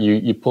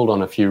 you pulled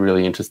on a few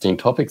really interesting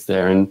topics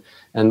there, and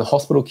the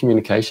hospital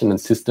communication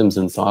and systems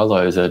and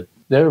silos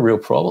they're a real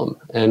problem.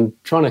 And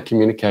trying to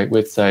communicate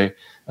with, say,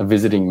 a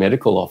visiting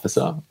medical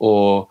officer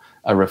or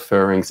a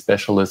referring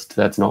specialist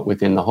that's not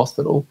within the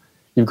hospital,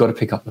 you've got to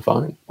pick up the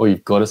phone or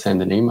you've got to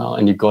send an email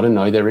and you've got to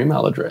know their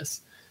email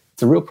address.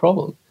 It's a real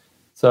problem.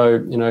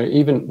 So,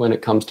 even when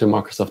it comes to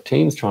Microsoft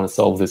Teams trying to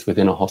solve this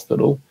within a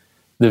hospital,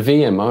 the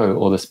VMO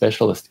or the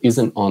specialist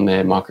isn't on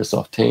their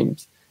Microsoft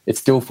Teams. It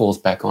still falls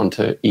back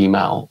onto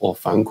email or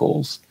phone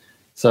calls.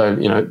 So,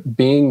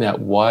 being that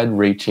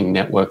wide-reaching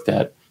network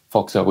that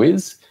Foxo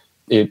is,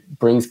 it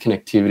brings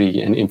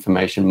connectivity and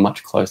information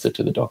much closer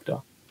to the doctor.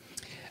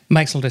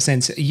 Makes a lot of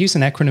sense. You use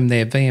an acronym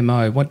there,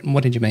 VMO.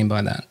 What did you mean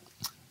by that?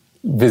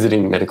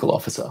 Visiting medical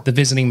officer. The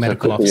visiting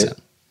medical officer.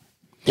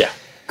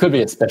 Could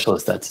be a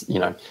specialist that's,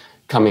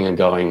 coming and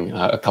going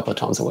a couple of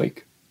times a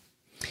week.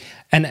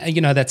 And,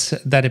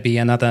 that'd be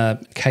another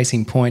case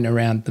in point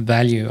around the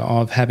value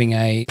of having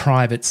a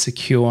private,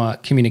 secure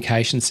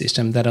communication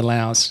system that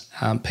allows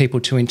people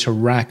to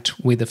interact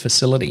with a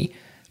facility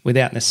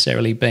without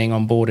necessarily being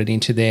onboarded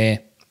into their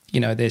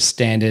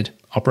standard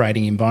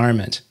operating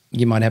environment.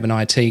 You might have an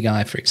IT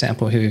guy, for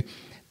example, who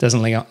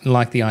doesn't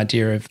like the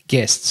idea of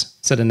guests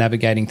sort of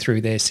navigating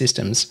through their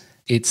systems.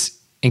 It's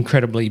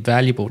incredibly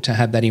valuable to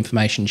have that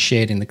information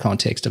shared in the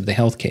context of the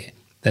healthcare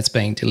that's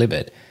being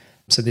delivered.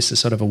 So this is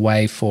sort of a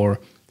way for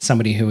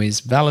somebody who is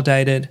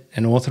validated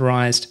and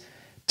authorised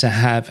to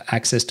have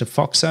access to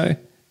Foxo,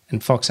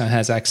 and Foxo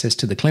has access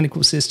to the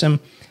clinical system,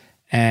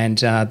 and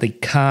the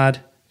card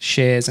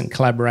shares and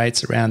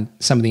collaborates around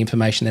some of the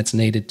information that's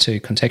needed to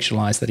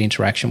contextualise that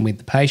interaction with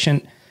the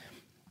patient.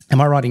 Am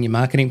I writing your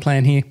marketing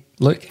plan here,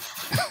 Luke?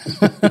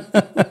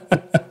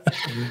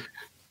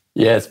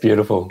 Yeah, it's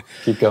beautiful.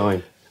 Keep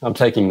going. I'm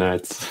taking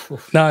notes.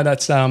 No,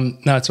 it's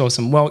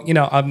awesome. Well,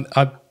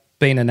 I've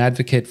been an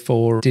advocate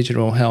for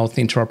digital health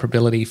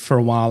interoperability for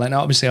a while, and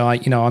obviously,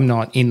 I'm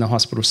not in the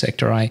hospital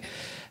sector. I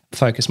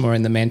focus more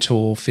in the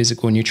mental,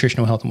 physical,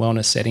 nutritional health and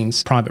wellness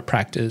settings, private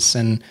practice,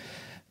 and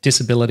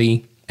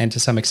disability, and to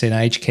some extent,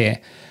 aged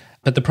care.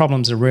 But the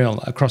problems are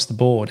real across the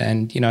board,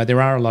 and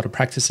there are a lot of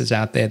practices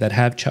out there that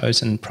have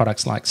chosen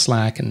products like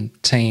Slack and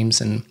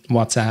Teams and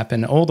WhatsApp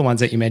and all the ones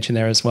that you mentioned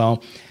there as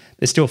well.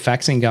 There's still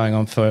faxing going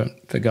on for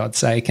God's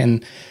sake.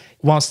 And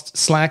whilst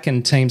Slack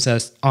and Teams are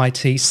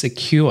IT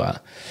secure,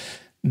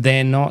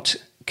 they're not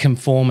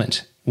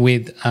conformant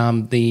with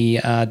the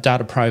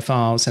data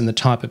profiles and the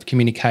type of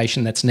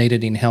communication that's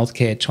needed in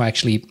healthcare to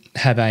actually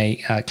have a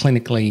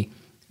clinically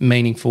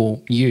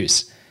meaningful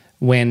use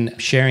when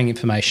sharing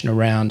information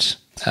around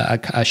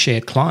a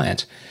shared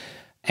client.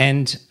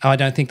 And I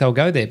don't think they'll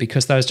go there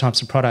because those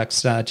types of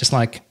products, just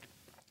like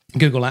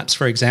Google Apps,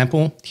 for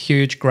example,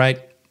 huge, great,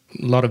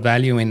 lot of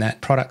value in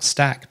that product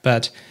stack,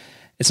 but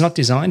it's not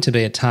designed to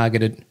be a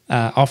targeted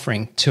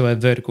offering to a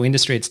vertical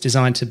industry. It's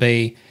designed to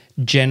be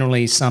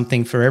generally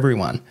something for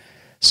everyone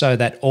so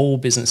that all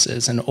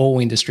businesses and all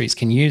industries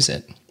can use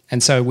it.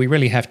 And so we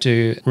really have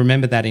to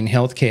remember that in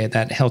healthcare,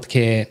 that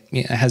healthcare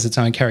has its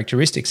own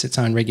characteristics, its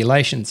own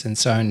regulations,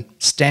 its own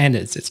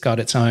standards. It's got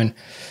its own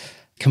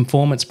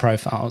conformance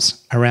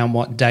profiles around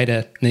what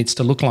data needs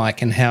to look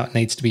like and how it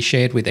needs to be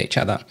shared with each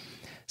other.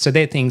 So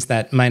they're things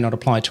that may not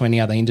apply to any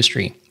other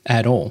industry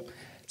at all.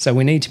 So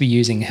we need to be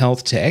using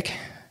health tech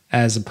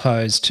as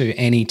opposed to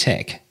any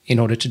tech in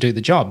order to do the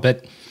job.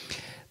 But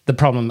the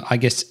problem, I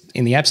guess,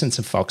 in the absence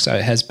of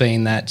Foxo has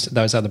been that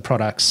those other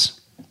products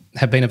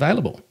have been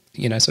available,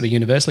 sort of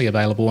universally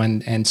available.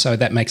 And so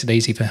that makes it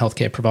easy for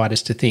healthcare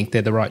providers to think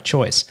they're the right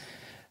choice.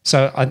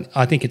 So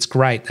I think it's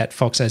great that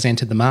Foxo's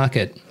entered the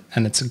market,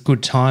 and it's a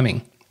good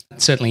timing.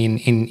 Certainly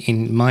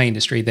in my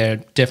industry, there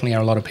definitely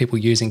are a lot of people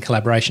using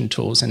collaboration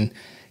tools and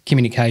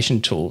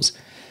communication tools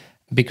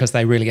because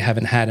they really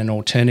haven't had an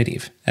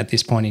alternative at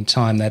this point in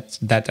time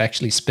that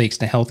actually speaks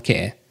to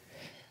healthcare.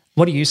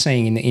 What are you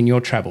seeing in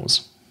your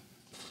travels?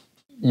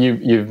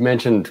 You've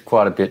mentioned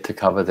quite a bit to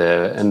cover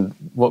there, and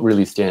what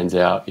really stands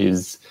out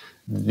is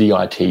the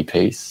IT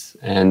piece.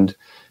 And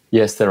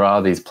yes, there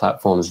are these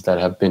platforms that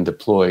have been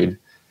deployed,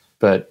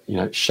 but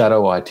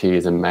shadow IT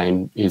is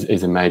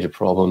a major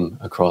problem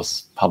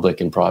across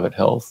public and private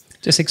health.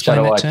 Just explain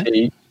shadow that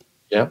IT. Term.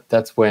 Yeah,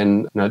 that's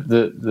when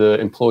the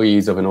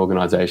employees of an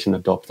organisation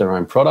adopt their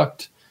own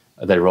product,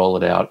 they roll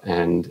it out,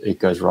 and it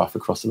goes rife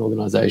across an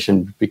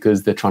organisation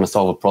because they're trying to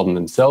solve a problem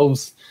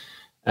themselves,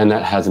 and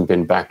that hasn't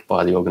been backed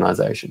by the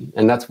organisation.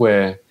 And that's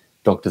where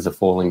doctors are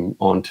falling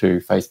onto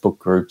Facebook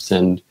groups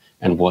and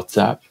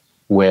WhatsApp,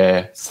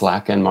 where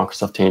Slack and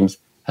Microsoft Teams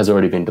has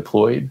already been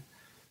deployed.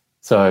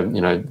 So,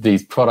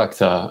 these products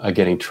are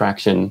getting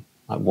traction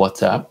like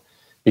WhatsApp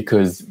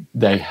because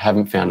they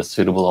haven't found a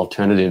suitable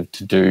alternative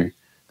to do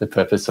the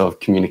purpose of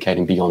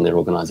communicating beyond their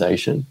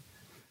organisation.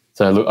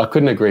 So look, I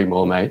couldn't agree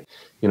more, mate.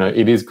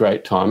 It is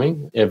great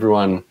timing.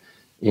 Everyone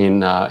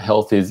in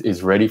health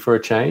is ready for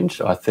a change.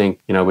 I think,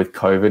 with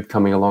COVID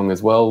coming along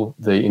as well,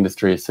 the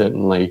industry has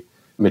certainly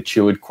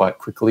matured quite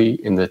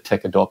quickly in the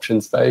tech adoption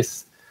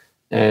space.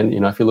 And,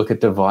 if you look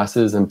at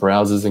devices and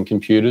browsers and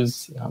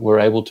computers,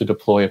 we're able to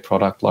deploy a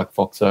product like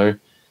Foxo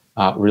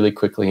really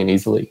quickly and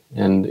easily,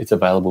 and it's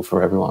available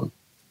for everyone.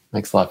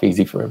 Makes life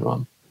easy for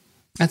everyone.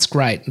 That's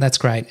great. That's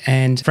great.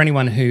 And for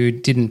anyone who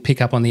didn't pick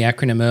up on the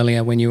acronym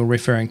earlier, when you were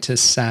referring to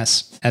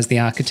SaaS as the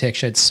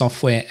architecture, it's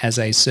software as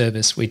a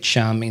service, which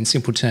in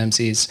simple terms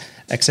is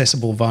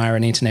accessible via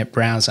an internet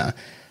browser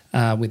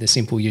with a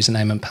simple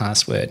username and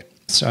password.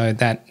 So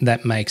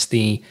that makes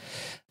the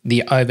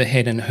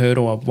overhead and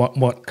hurdle of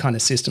what kind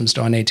of systems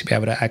do I need to be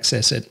able to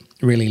access it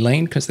really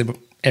lean, because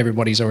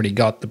everybody's already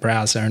got the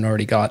browser and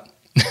already got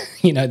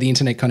the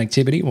internet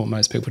connectivity, or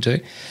most people do.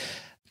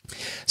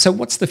 So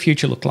what's the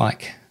future look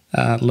like,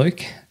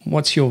 Luke?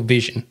 What's your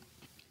vision?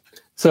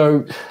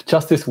 So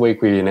just this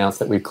week, we announced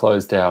that we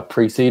closed our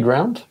pre-seed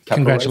round.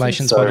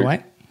 Congratulations, by the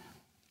way.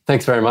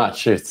 Thanks very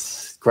much.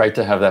 It's great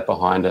to have that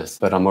behind us,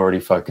 but I'm already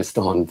focused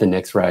on the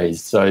next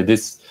raise. So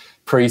this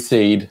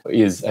pre-seed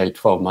is a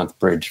 12-month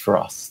bridge for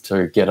us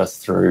to get us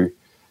through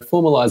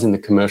formalising the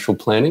commercial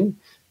planning,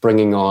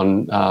 bringing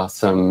on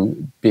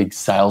some big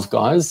sales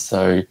guys.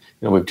 So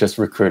we've just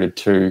recruited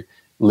 2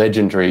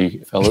 legendary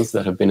fellas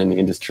that have been in the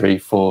industry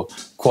for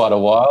quite a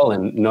while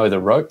and know the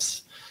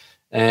ropes.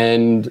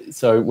 And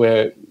so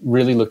we're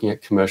really looking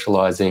at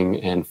commercializing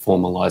and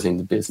formalizing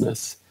the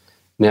business.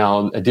 Now,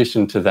 in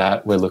addition to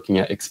that, we're looking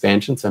at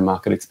expansion, so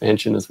market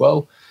expansion as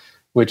well,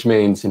 which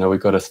means, we've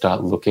got to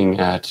start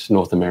looking at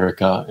North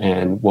America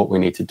and what we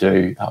need to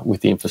do with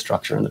the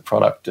infrastructure and the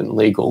product and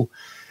legal.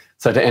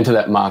 So to enter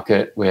that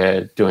market,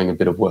 we're doing a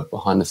bit of work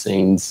behind the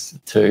scenes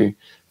to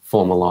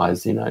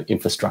formalize,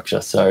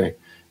 infrastructure. So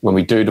when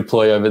we do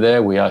deploy over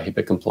there, we are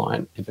HIPAA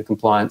compliant. HIPAA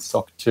compliant,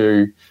 SOC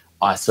 2,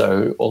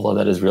 ISO, all of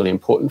that is really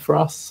important for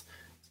us.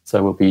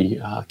 So we'll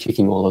be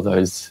kicking all of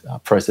those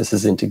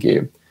processes into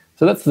gear.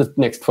 So that's the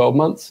next 12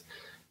 months.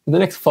 For the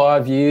next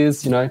 5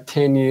 years,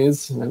 10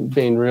 years,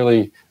 being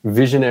really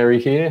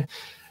visionary here,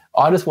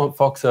 I just want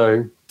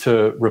Foxo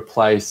to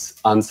replace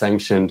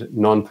unsanctioned,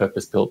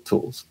 non-purpose-built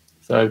tools.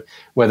 So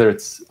whether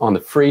it's on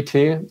the free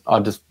tier, I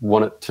just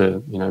want it to,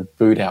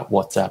 boot out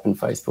WhatsApp and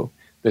Facebook.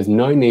 There's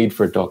no need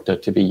for a doctor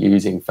to be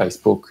using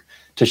Facebook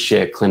to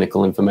share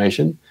clinical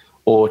information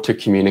or to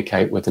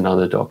communicate with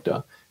another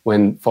doctor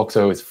when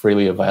Foxo is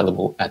freely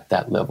available at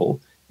that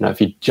level.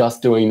 If you're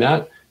just doing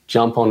that,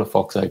 jump on a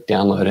Foxo,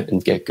 download it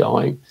and get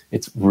going.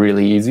 It's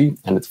really easy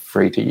and it's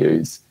free to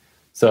use.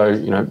 So,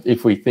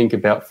 if we think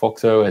about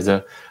Foxo as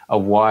a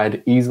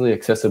wide, easily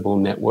accessible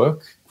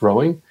network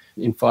growing,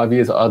 in 5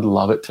 years, I'd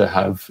love it to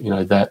have,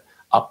 that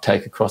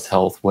uptake across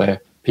health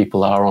where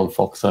people are on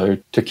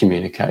Foxo to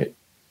communicate.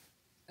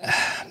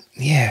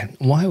 Yeah.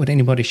 Why would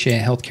anybody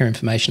share healthcare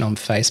information on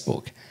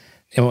Facebook?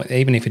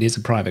 Even if it is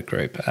a private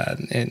group,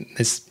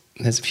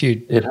 there's a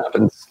few. It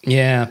happens.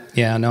 Yeah,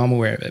 I know, I'm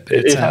aware of it. But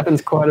it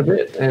happens quite a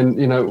bit. And,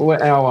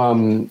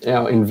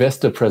 our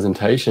investor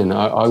presentation,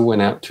 I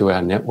went out to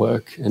our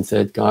network and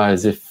said,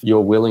 guys, if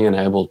you're willing and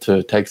able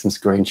to take some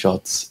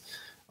screenshots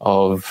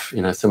of,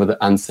 some of the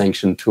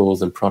unsanctioned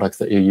tools and products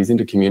that you're using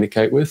to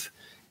communicate with,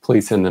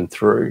 please send them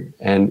through.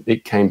 And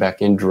it came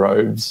back in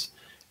droves.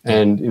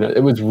 And,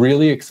 it was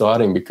really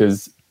exciting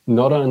because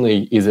not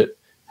only is it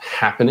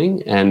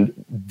happening and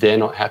they're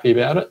not happy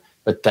about it,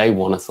 but they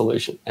want a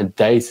solution. And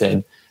they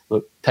said,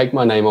 look, take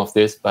my name off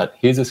this, but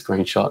here's a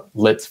screenshot.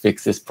 Let's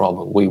fix this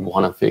problem. We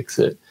want to fix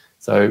it.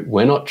 So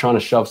we're not trying to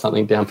shove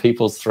something down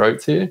people's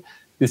throats here.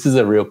 This is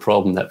a real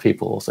problem that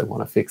people also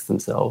want to fix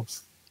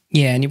themselves.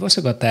 Yeah, and you've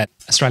also got that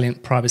Australian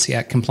Privacy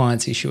Act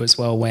compliance issue as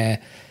well where,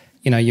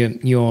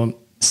 you're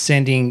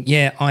sending,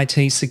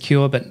 IT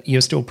secure, but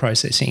you're still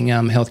processing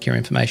healthcare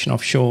information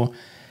offshore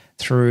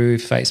through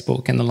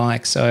Facebook and the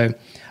like. So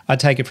I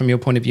take it from your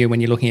point of view,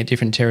 when you're looking at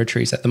different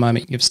territories at the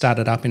moment, you've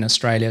started up in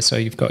Australia, so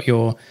you've got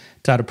your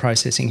data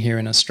processing here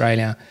in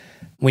Australia.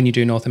 When you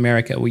do North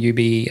America, will you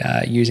be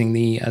using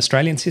the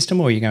Australian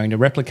system, or are you going to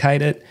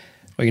replicate it,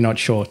 or you're not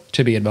sure?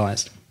 To be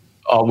advised.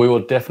 Oh, we will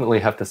definitely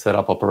have to set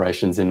up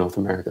operations in North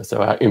America.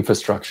 So our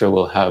infrastructure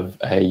will have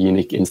a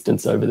unique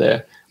instance over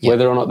there. Yep.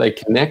 Whether or not they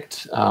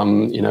connect,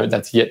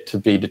 that's yet to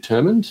be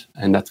determined.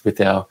 And that's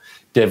with our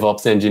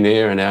DevOps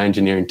engineer and our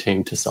engineering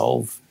team to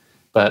solve.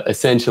 But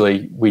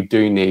essentially, we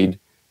do need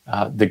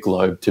the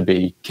globe to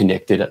be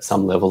connected at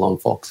some level on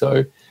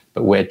Foxo.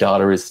 But where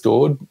data is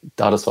stored,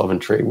 data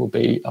sovereignty will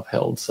be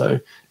upheld. So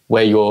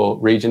where your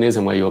region is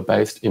and where you're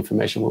based,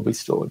 information will be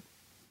stored.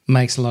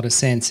 Makes a lot of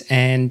sense.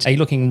 And are you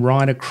looking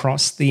right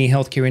across the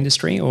healthcare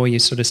industry, or are you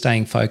sort of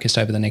staying focused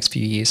over the next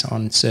few years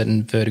on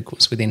certain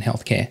verticals within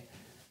healthcare?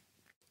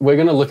 We're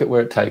going to look at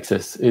where it takes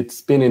us.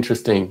 It's been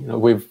interesting.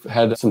 We've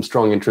had some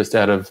strong interest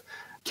out of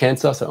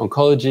cancer, so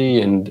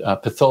oncology and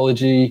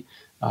pathology,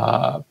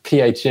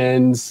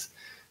 PHNs,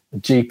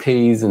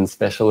 GPs and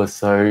specialists.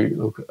 So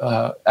look,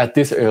 at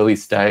this early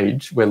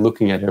stage, we're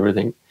looking at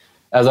everything.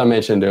 As I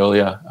mentioned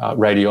earlier,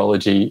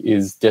 radiology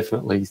is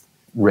definitely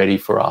ready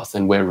for us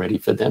and we're ready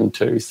for them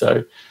too.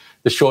 So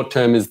the short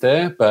term is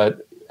there,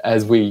 but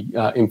as we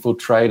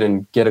infiltrate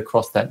and get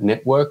across that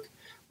network,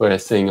 we're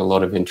seeing a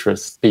lot of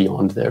interest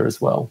beyond there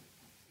as well.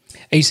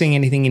 Are you seeing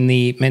anything in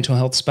the mental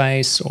health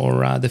space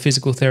or the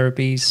physical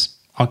therapies,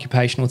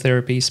 occupational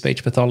therapy,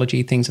 speech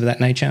pathology, things of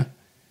that nature?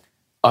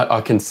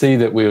 I can see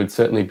that we would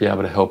certainly be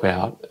able to help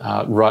out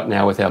right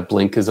now with our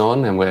blinkers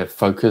on, and we're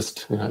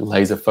focused,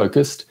 laser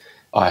focused.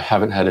 I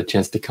haven't had a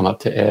chance to come up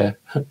to air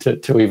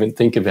to even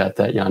think about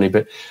that, Yanni,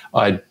 but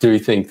I do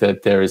think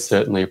that there is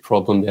certainly a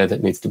problem there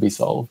that needs to be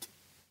solved.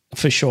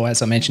 For sure.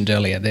 As I mentioned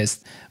earlier,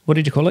 there's, what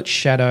did you call it?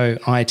 Shadow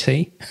IT.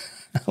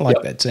 I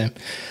like that term.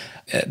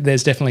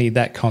 There's definitely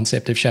that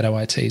concept of shadow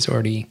IT is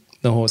already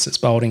the horse that's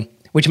bolting,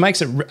 which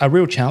makes it a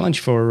real challenge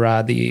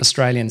for the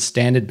Australian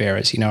standard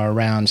bearers,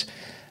 around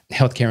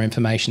healthcare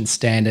information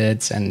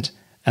standards and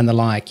the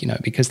like,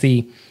 because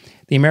the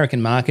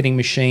American marketing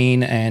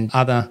machine and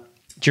other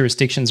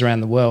jurisdictions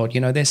around the world,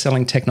 they're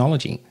selling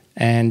technology,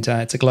 and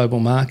it's a global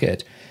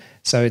market.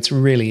 So it's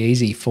really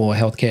easy for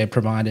healthcare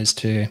providers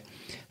to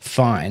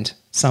find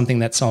something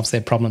that solves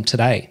their problem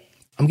today.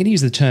 I'm going to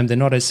use the term, they're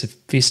not as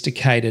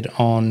sophisticated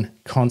on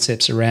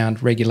concepts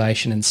around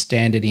regulation and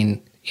standard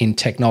in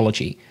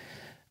technology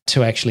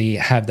to actually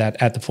have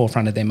that at the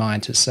forefront of their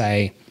mind to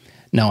say,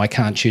 no, I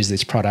can't choose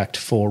this product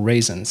for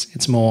reasons.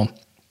 It's more,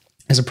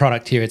 there's a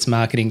product here, it's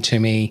marketing to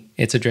me,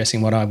 it's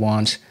addressing what I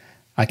want,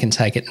 I can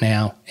take it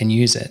now and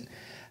use it.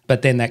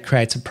 But then that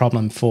creates a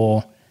problem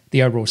for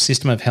the overall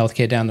system of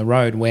healthcare down the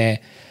road, where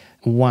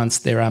once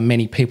there are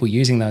many people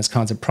using those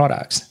kinds of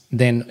products,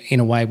 then in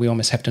a way we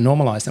almost have to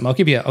normalize them. I'll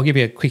give you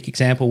a quick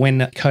example. When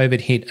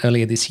COVID hit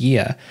earlier this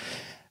year,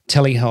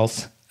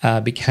 telehealth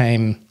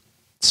became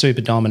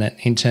super dominant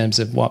in terms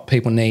of what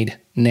people need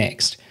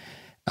next.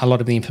 A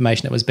lot of the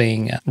information that was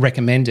being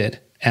recommended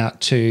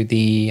out to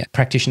the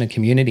practitioner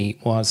community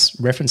was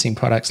referencing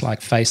products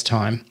like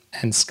FaceTime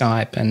and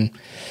Skype, and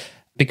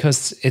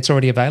because it's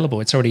already available,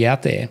 it's already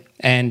out there.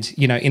 And,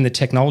 in the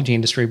technology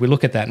industry, we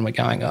look at that and we're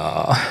going,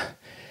 oh,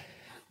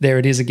 there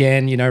it is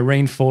again,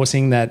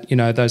 reinforcing that,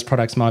 those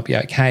products might be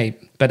okay.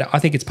 But I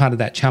think it's part of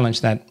that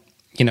challenge that,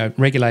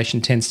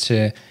 regulation tends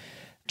to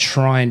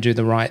try and do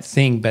the right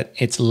thing, but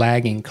it's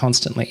lagging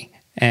constantly.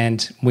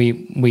 And we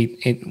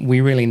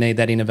really need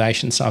that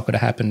innovation cycle to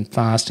happen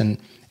fast. And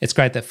it's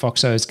great that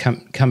Foxo's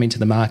come into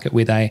the market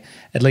with at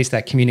least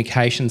that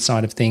communication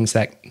side of things,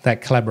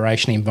 that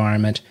collaboration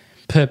environment,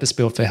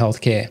 purpose-built for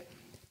healthcare,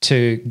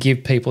 to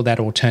give people that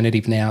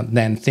alternative now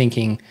than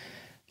thinking,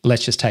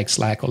 let's just take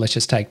Slack or let's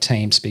just take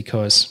Teams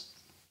because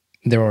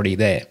they're already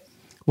there.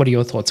 What are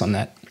your thoughts on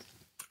that?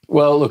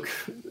 Well, look,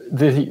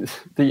 the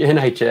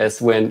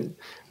NHS,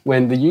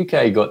 when the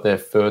UK got their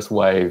first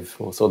wave,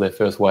 or saw their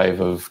first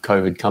wave of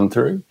COVID come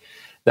through,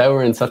 they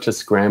were in such a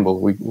scramble.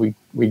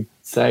 We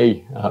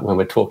say when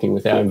we're talking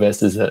with our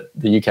investors that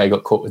the UK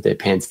got caught with their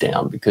pants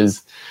down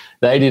because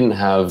they didn't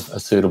have a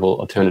suitable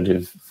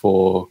alternative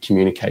for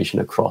communication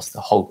across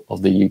the whole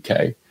of the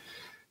UK.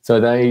 So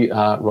they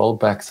rolled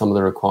back some of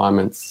the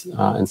requirements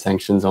and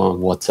sanctions on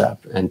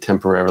WhatsApp and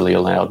temporarily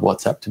allowed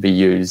WhatsApp to be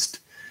used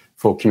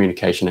for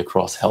communication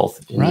across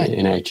health in the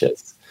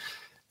NHS.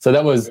 So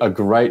that was a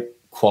great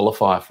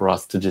qualifier for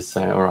us to just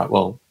say, all right,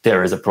 well,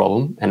 there is a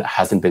problem and it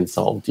hasn't been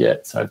solved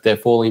yet. So if they're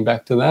falling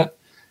back to that,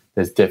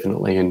 there's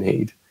definitely a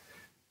need.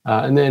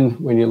 And then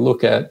when you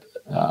look at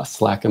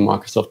Slack and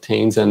Microsoft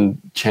Teams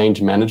and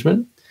change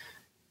management,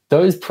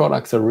 those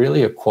products are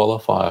really a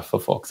qualifier for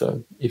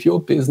Foxo. If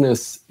your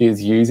business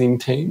is using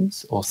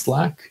Teams or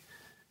Slack,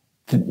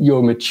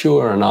 you're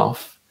mature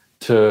enough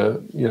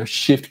to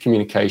shift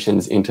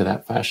communications into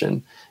that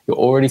fashion. You're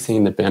already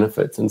seeing the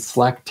benefits, and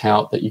Slack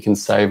tout that you can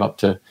save up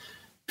to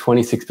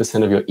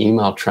 26% of your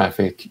email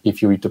traffic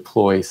if you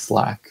deploy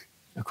Slack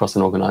across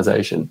an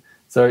organization.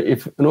 So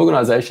if an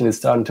organization is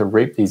starting to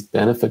reap these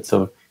benefits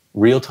of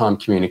real-time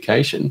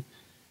communication,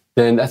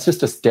 then that's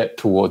just a step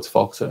towards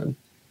Foxo.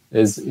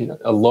 There's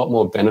a lot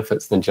more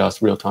benefits than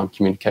just real-time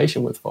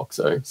communication with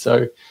Foxo.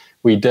 So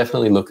we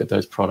definitely look at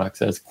those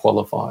products as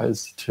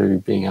qualifiers to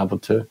being able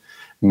to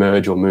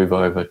merge or move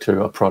over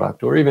to a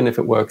product, or even if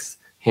it works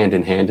hand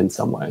in hand in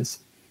some ways.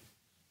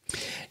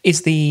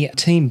 Is the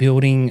team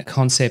building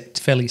concept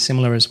fairly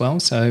similar as well?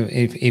 So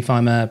if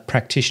I'm a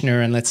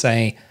practitioner and let's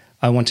say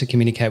I want to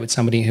communicate with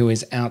somebody who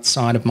is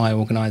outside of my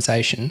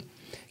organisation,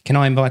 can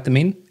I invite them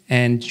in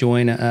and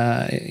join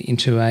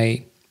into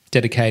a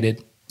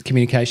dedicated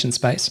communication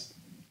space?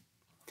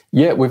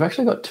 Yeah, we've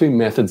actually got two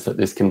methods that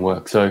this can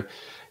work. So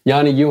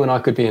Yanni, you and I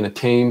could be in a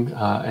team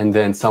and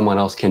then someone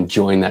else can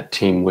join that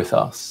team with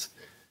us.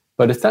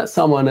 But if that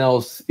someone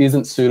else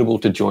isn't suitable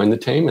to join the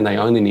team and they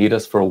only need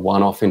us for a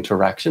one-off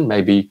interaction,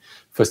 maybe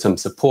for some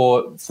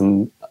support,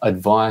 some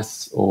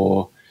advice,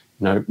 or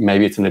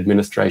maybe it's an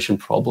administration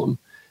problem,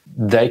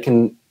 they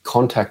can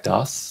contact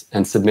us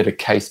and submit a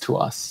case to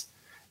us.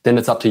 Then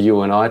it's up to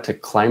you and I to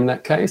claim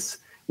that case.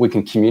 We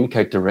can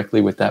communicate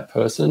directly with that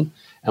person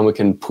and we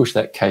can push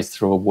that case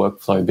through a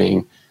workflow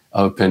being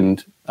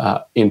opened,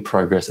 in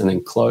progress, and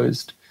then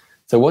closed.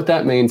 So what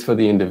that means for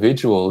the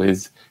individual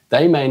is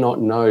they may not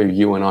know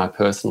you and I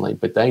personally,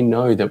 but they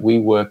know that we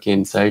work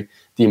in, say,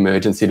 the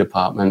emergency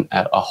department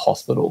at a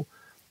hospital.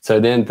 So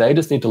then they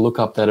just need to look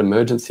up that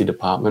emergency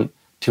department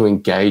to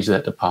engage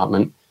that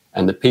department,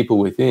 and the people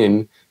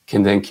within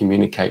can then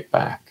communicate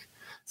back.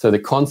 So the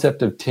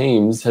concept of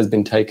teams has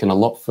been taken a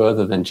lot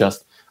further than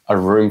just a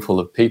room full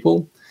of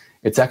people.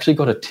 It's actually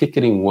got a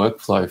ticketing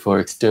workflow for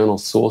external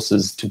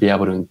sources to be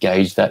able to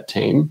engage that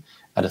team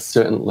at a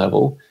certain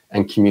level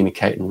and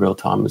communicate in real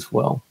time as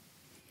well.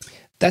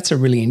 That's a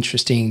really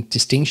interesting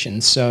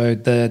distinction. So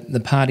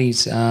the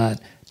parties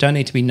don't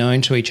need to be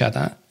known to each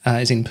other,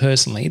 as in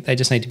personally. They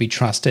just need to be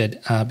trusted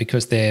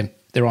because they're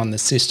on the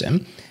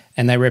system,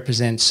 and they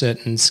represent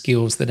certain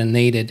skills that are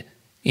needed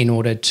in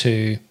order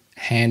to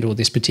handle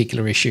this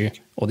particular issue.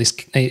 Or this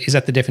is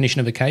that the definition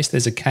of a case?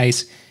 There's a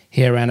case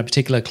here around a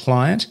particular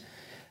client.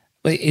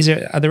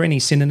 Are there any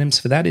synonyms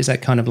for that? Is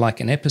that kind of like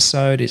an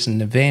episode, is it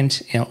an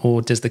event,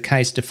 or does the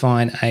case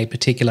define a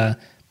particular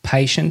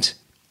patient?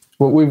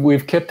 Well,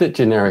 we've kept it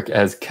generic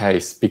as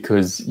case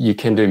because you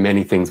can do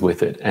many things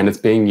with it, and it's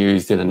being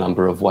used in a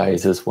number of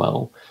ways as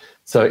well.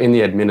 So in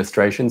the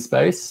administration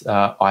space,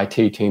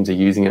 IT teams are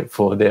using it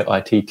for their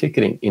IT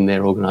ticketing in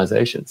their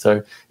organization.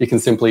 So you can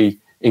simply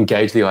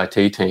engage the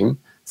IT team,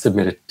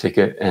 submit a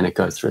ticket, and it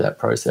goes through that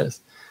process.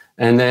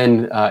 And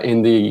then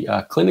in the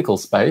clinical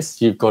space,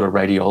 you've got a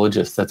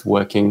radiologist that's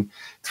working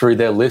through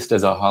their list,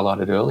 as I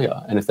highlighted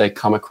earlier. And if they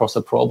come across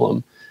a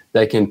problem,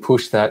 they can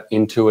push that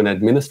into an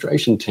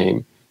administration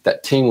team.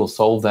 That team will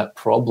solve that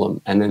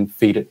problem and then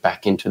feed it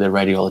back into the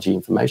radiology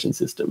information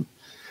system.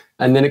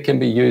 And then it can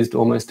be used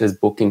almost as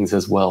bookings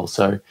as well.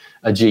 So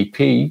a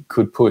GP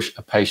could push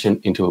a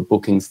patient into a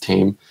bookings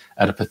team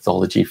at a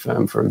pathology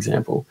firm, for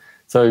example.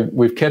 So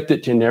we've kept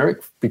it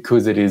generic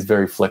because it is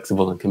very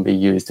flexible and can be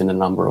used in a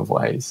number of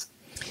ways.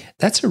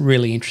 That's a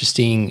really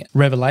interesting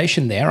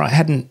revelation there. I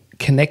hadn't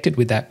connected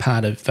with that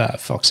part of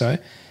Foxo.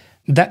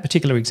 That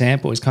particular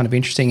example is kind of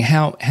interesting.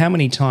 How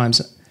many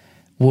times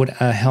would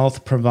a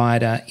health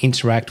provider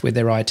interact with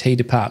their IT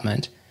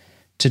department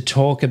to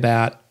talk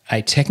about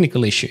a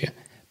technical issue,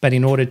 but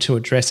in order to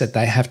address it,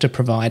 they have to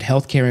provide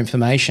healthcare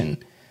information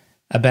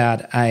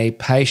about a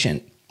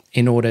patient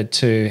in order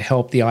to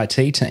help the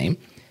IT team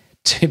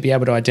to be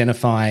able to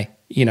identify,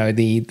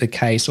 the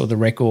case or the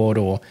record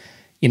or,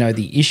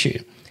 the issue.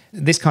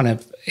 This kind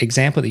of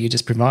example that you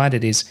just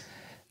provided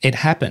it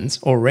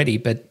happens already,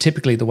 but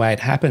typically the way it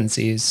happens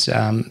is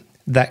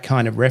that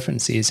kind of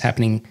reference is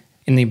happening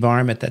in the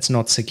environment that's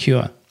not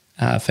secure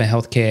for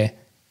healthcare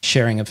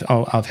sharing of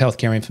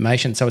healthcare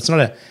information. So it's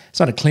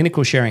not a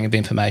clinical sharing of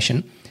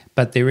information,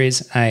 but there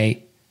is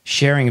a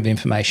sharing of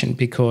information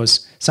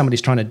because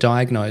somebody's trying to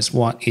diagnose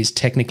what is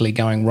technically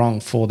going wrong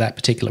for that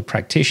particular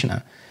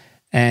practitioner.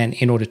 And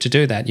in order to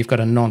do that, you've got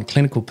a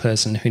non-clinical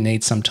person who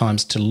needs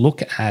sometimes to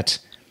look at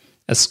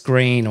a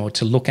screen or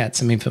to look at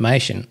some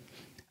information,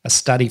 a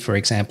study, for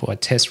example, a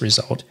test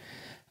result,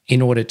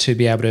 in order to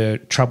be able to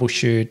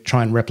troubleshoot,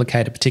 try and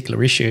replicate a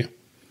particular issue.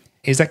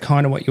 Is that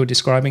kind of what you're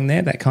describing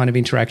there, that kind of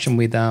interaction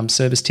with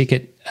service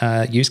ticket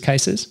use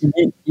cases?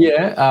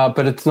 Yeah,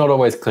 but it's not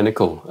always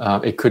clinical.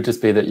 It could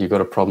just be that you've got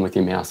a problem with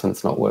your mouse and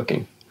it's not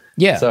working.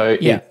 Yeah. So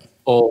it's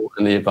all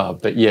in the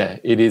above. But yeah,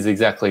 it is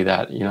exactly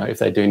that. If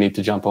they do need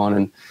to jump on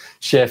and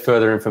share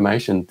further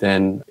information,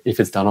 then if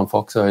it's done on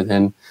Foxo,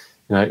 then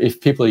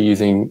if people are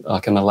using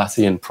like an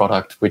Atlassian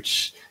product,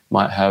 which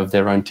might have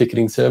their own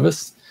ticketing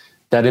service,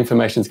 that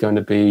information is going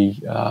to be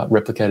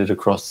replicated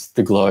across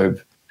the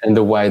globe. And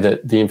the way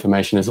that the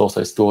information is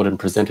also stored and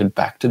presented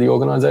back to the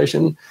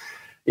organization,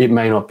 it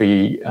may not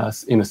be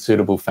in a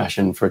suitable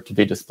fashion for it to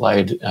be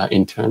displayed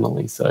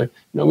internally. So,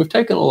 we've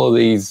taken all of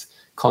these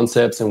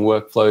concepts and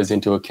workflows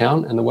into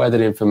account, and the way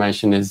that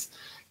information is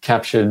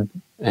captured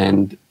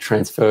and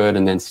transferred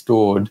and then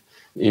stored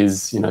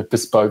is,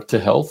 bespoke to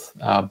health,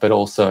 but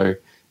also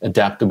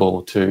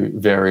adaptable to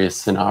various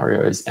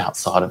scenarios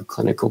outside of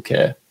clinical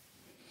care.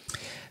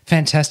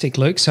 Fantastic,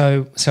 Luke.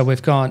 So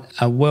we've got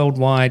a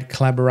worldwide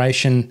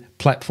collaboration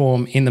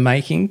platform in the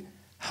making,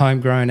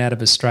 homegrown out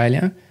of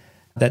Australia,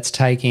 that's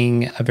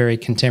taking a very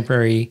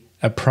contemporary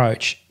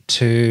approach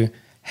to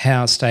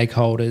how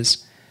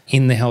stakeholders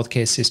in the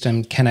healthcare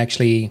system can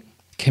actually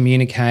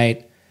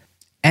communicate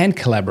and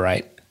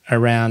collaborate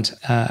around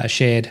a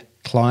shared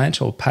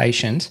client or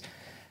patient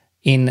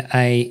in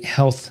a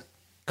health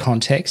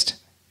context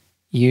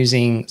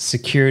using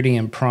security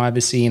and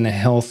privacy in a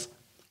health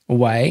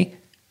way.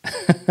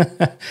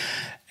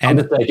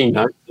 and taking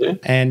notes, yeah.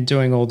 And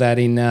doing all that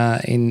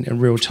in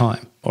real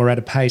time or at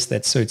a pace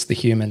that suits the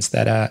humans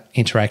that are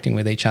interacting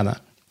with each other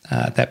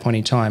at that point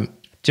in time.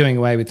 Doing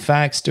away with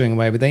fax, doing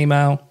away with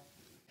email.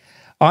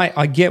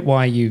 I get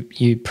why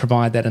you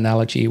provide that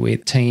analogy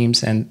with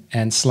Teams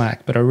and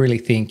Slack, but I really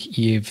think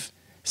you've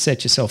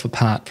set yourself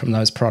apart from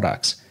those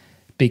products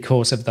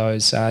because of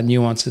those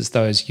nuances,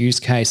 those use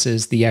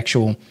cases, the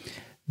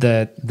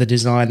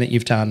design that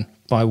you've done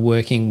by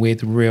working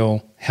with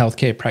real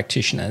healthcare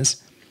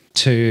practitioners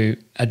to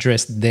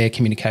address their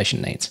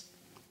communication needs.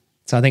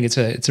 So I think it's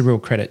a real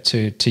credit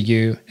to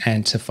you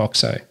and to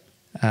Foxo.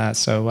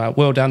 So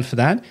well done for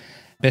that.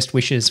 Best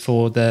wishes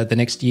for the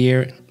next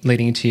year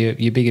leading into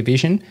your bigger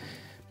vision.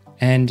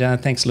 And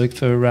thanks, Luke,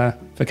 for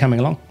coming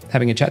along,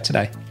 having a chat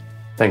today.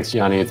 Thanks,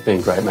 Gianni. It's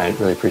been great, mate.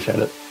 Really appreciate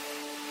it.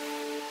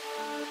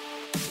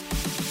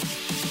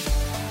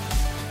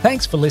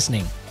 Thanks for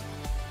listening.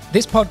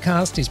 This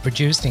podcast is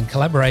produced in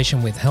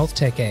collaboration with Health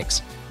Tech X,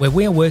 where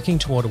we are working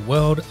toward a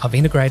world of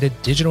integrated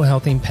digital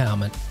health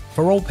empowerment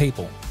for all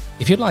people.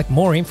 If you'd like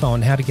more info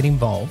on how to get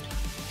involved,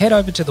 head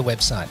over to the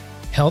website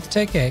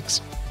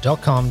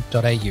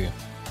healthtechx.com.au.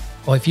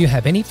 Or if you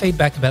have any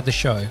feedback about the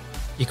show,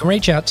 you can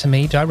reach out to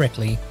me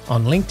directly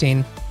on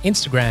LinkedIn,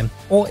 Instagram,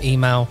 or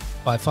email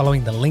by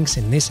following the links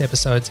in this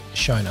episode's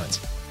show notes.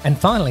 And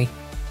finally,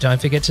 don't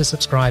forget to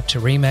subscribe to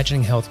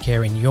Reimagining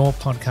Healthcare in your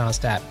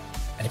podcast app.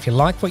 And if you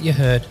like what you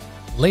heard,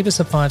 leave us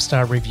a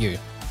 5-star review.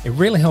 It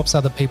really helps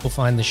other people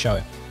find the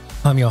show.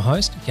 I'm your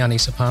host, Yanni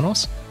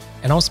Sopanos,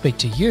 and I'll speak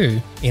to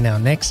you in our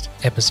next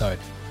episode.